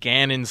Jonathan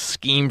Gannon's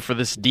scheme for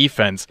this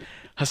defense.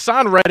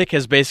 Hassan Reddick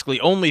has basically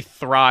only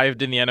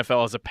thrived in the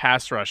NFL as a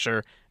pass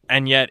rusher,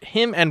 and yet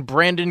him and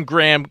Brandon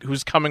Graham,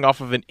 who's coming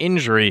off of an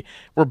injury,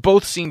 were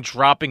both seen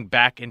dropping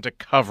back into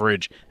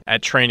coverage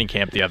at training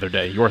camp the other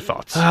day. Your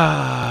thoughts?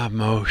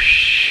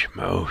 Moshe.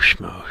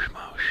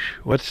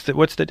 What's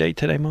the date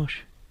today, Moshe?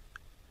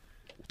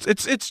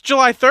 It's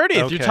July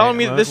 30th. Okay. You're telling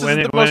me that this is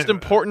the most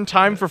important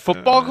time for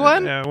football,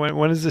 Glenn?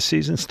 When does the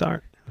season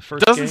start?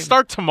 Doesn't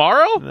start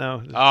tomorrow?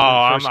 No.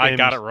 I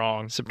got it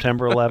wrong.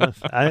 September 11th.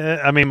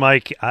 I mean,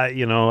 Mike, I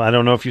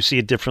don't know if you see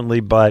it differently,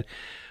 but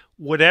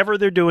whatever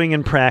they're doing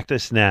in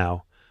practice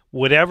now,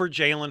 whatever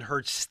Jalen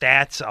Hurts'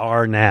 stats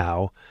are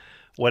now,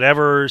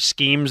 whatever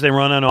schemes they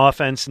run on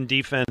offense and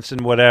defense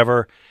and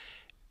whatever,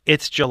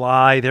 it's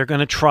July. They're going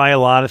to try a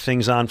lot of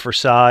things on for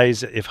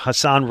size. If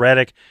Hassan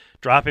Reddick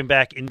dropping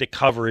back into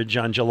coverage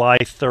on July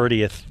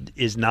 30th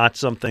is not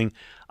something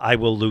I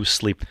will lose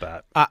sleep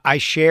about. I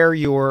share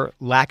your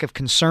lack of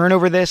concern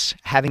over this.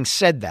 Having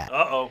said that,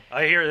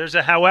 I hear there's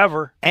a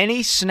however.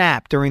 Any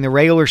snap during the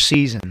regular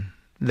season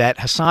that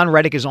Hassan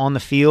Reddick is on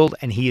the field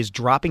and he is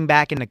dropping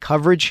back into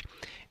coverage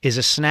is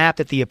a snap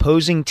that the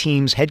opposing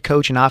team's head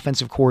coach and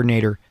offensive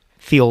coordinator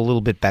feel a little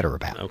bit better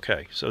about.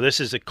 Okay, so this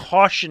is a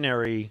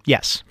cautionary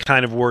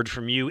kind of word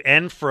from you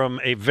and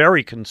from a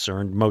very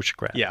concerned Moshe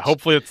Kravitz. Yeah,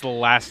 hopefully it's the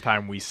last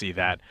time we see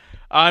that.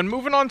 And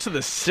moving on to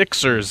the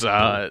Sixers,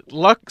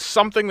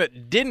 something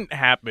that didn't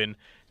happen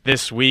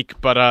this week,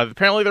 but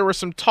apparently there were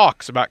some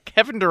talks about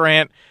Kevin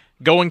Durant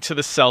going to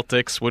the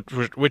Celtics,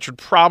 which would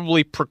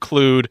probably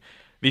preclude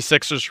the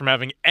Sixers from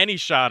having any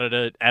shot at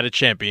a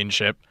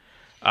championship.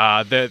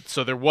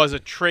 So there was a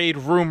trade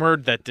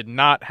rumored that did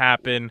not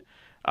happen.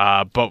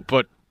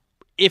 But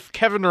if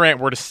Kevin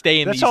Durant were to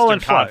stay in the Eastern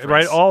Conference,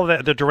 right? All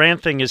that the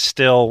Durant thing is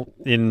still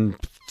in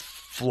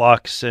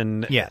flux,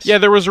 and yeah,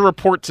 there was a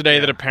report today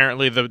that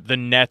apparently the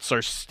Nets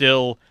are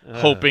still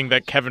hoping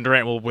that Kevin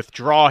Durant will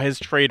withdraw his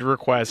trade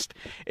request.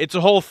 It's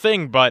a whole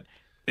thing, but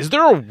is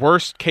there a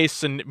worse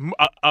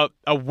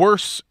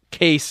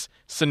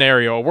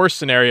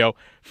scenario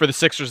for the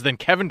Sixers than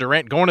Kevin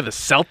Durant going to the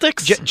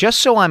Celtics? Just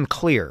so I'm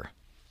clear,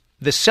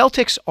 the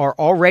Celtics are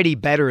already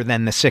better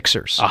than the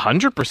Sixers.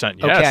 100%,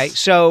 yes. Okay,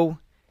 so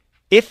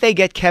if they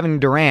get Kevin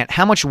Durant,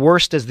 how much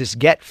worse does this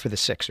get for the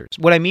Sixers?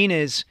 What I mean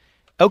is,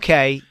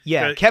 okay,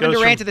 yeah, Kevin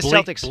Durant to the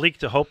Celtics. Bleak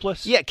to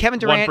hopeless? Yeah, Kevin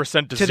Durant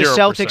 1% to the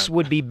Celtics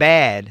would be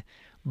bad,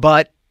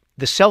 but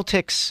the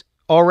Celtics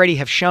already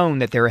have shown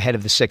that they're ahead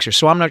of the Sixers,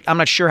 so I'm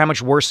not sure how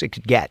much worse it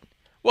could get.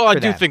 Well, I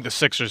do think the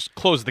Sixers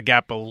closed the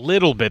gap a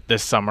little bit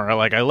this summer.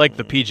 I like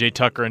the P.J.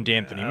 Tucker and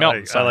D'Anthony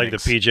Melton signings. I like the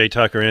P.J.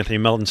 Tucker, Anthony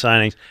Melton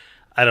signings.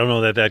 I don't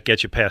know that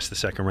gets you past the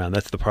second round.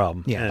 That's the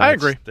problem. Yeah, and I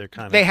agree. They're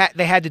kind of They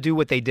had to do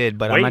what they did,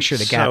 but I'm not sure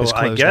the gap is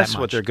closed I guess that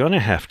much. what they're going to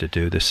have to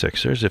do, the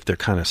Sixers, if they're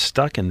kind of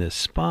stuck in this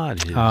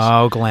spot, is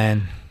Oh,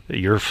 Glenn. So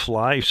you're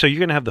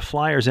going to have the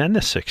Flyers and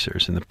the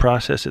Sixers in the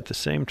process at the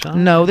same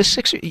time? No, the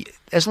Sixers,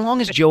 as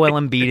long as Joel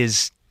Embiid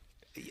is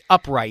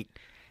upright,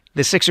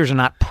 the Sixers are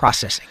not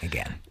processing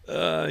again.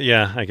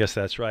 Yeah, I guess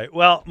that's right.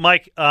 Well,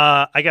 Mike,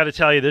 I got to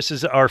tell you, this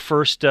is our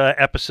first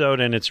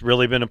episode, and it's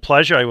really been a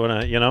pleasure. I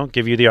want to,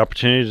 give you the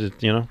opportunity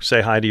to,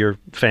 say hi to your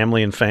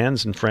family and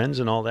fans and friends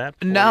and all that.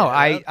 No,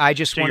 I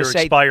just want to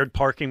say expired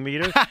parking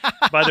meter.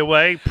 By the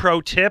way,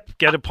 pro tip: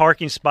 get a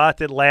parking spot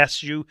that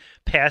lasts you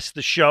past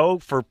the show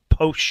for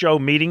post-show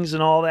meetings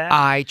and all that.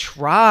 I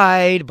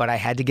tried, but I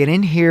had to get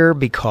in here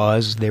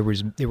because there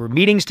were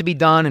meetings to be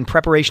done and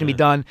preparation to be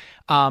done.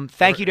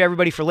 Thank you to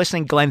everybody for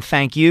listening. Glenn,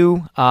 thank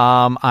you.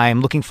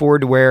 I'm looking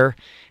forward to where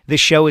this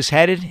show is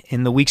headed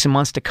in the weeks and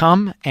months to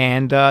come,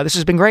 and this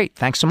has been great.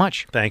 Thanks so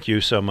much. Thank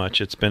you so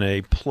much. It's been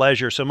a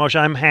pleasure. So much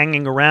I'm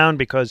hanging around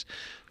because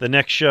the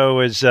next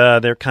show is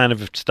they're kind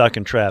of stuck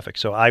in traffic,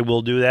 so I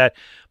will do that.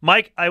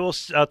 Mike, I'll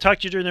talk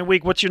to you during the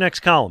week. What's your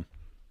next column?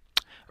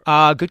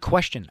 Good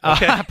question.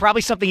 Okay.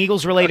 Probably something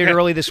Eagles related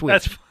early this week.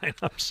 That's fine.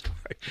 I'm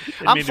sorry.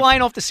 I'm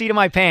flying off the seat of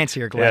my pants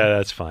here, Glenn. Yeah,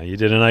 that's fine. You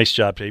did a nice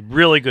job today.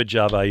 Really good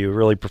job by you.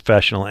 Really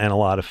professional and a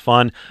lot of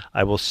fun.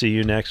 I will see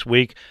you next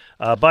week.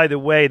 By the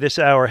way, this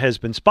hour has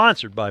been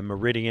sponsored by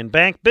Meridian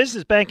Bank.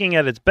 Business banking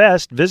at its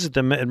best. Visit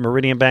them at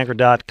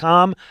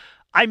meridianbanker.com.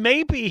 I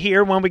may be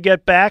here when we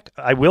get back.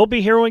 I will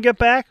be here when we get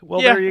back.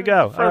 Well, Yeah, there you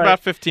go. For All about right.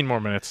 15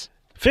 more minutes.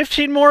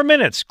 15 more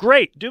minutes.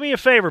 Great. Do me a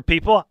favor,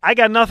 people. I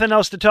got nothing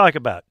else to talk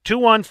about.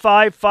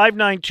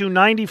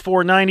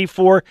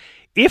 215-592-9494.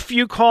 If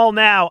you call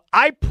now,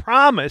 I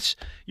promise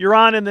you're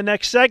on in the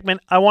next segment.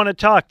 I want to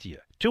talk to you.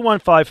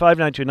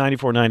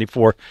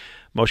 215-592-9494.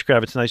 Moshe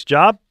Kravitz, nice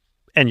job.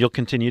 And you'll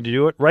continue to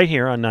do it right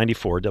here on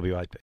 94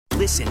 WIP.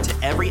 Listen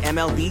to every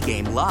MLB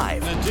game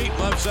live. In the deep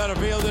left center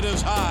field, it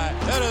is high,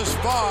 it is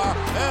far,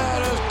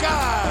 it is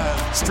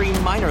God.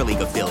 Stream minor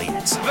league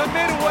affiliates. The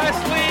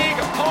Midwest League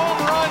home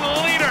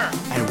run leader.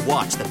 And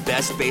watch the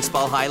best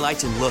baseball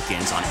highlights and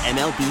look-ins on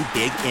MLB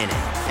Big Inning.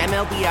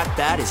 MLB At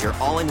Bat is your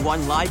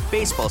all-in-one live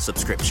baseball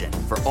subscription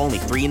for only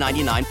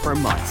 $3.99 per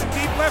month.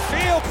 Deep left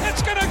field.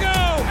 It's going to go.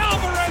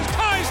 Alvarez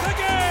ties the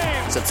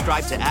game.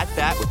 Subscribe to At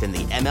Bat within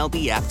the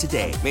MLB app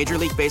today. Major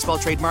League Baseball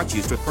trademarks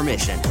used with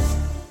permission.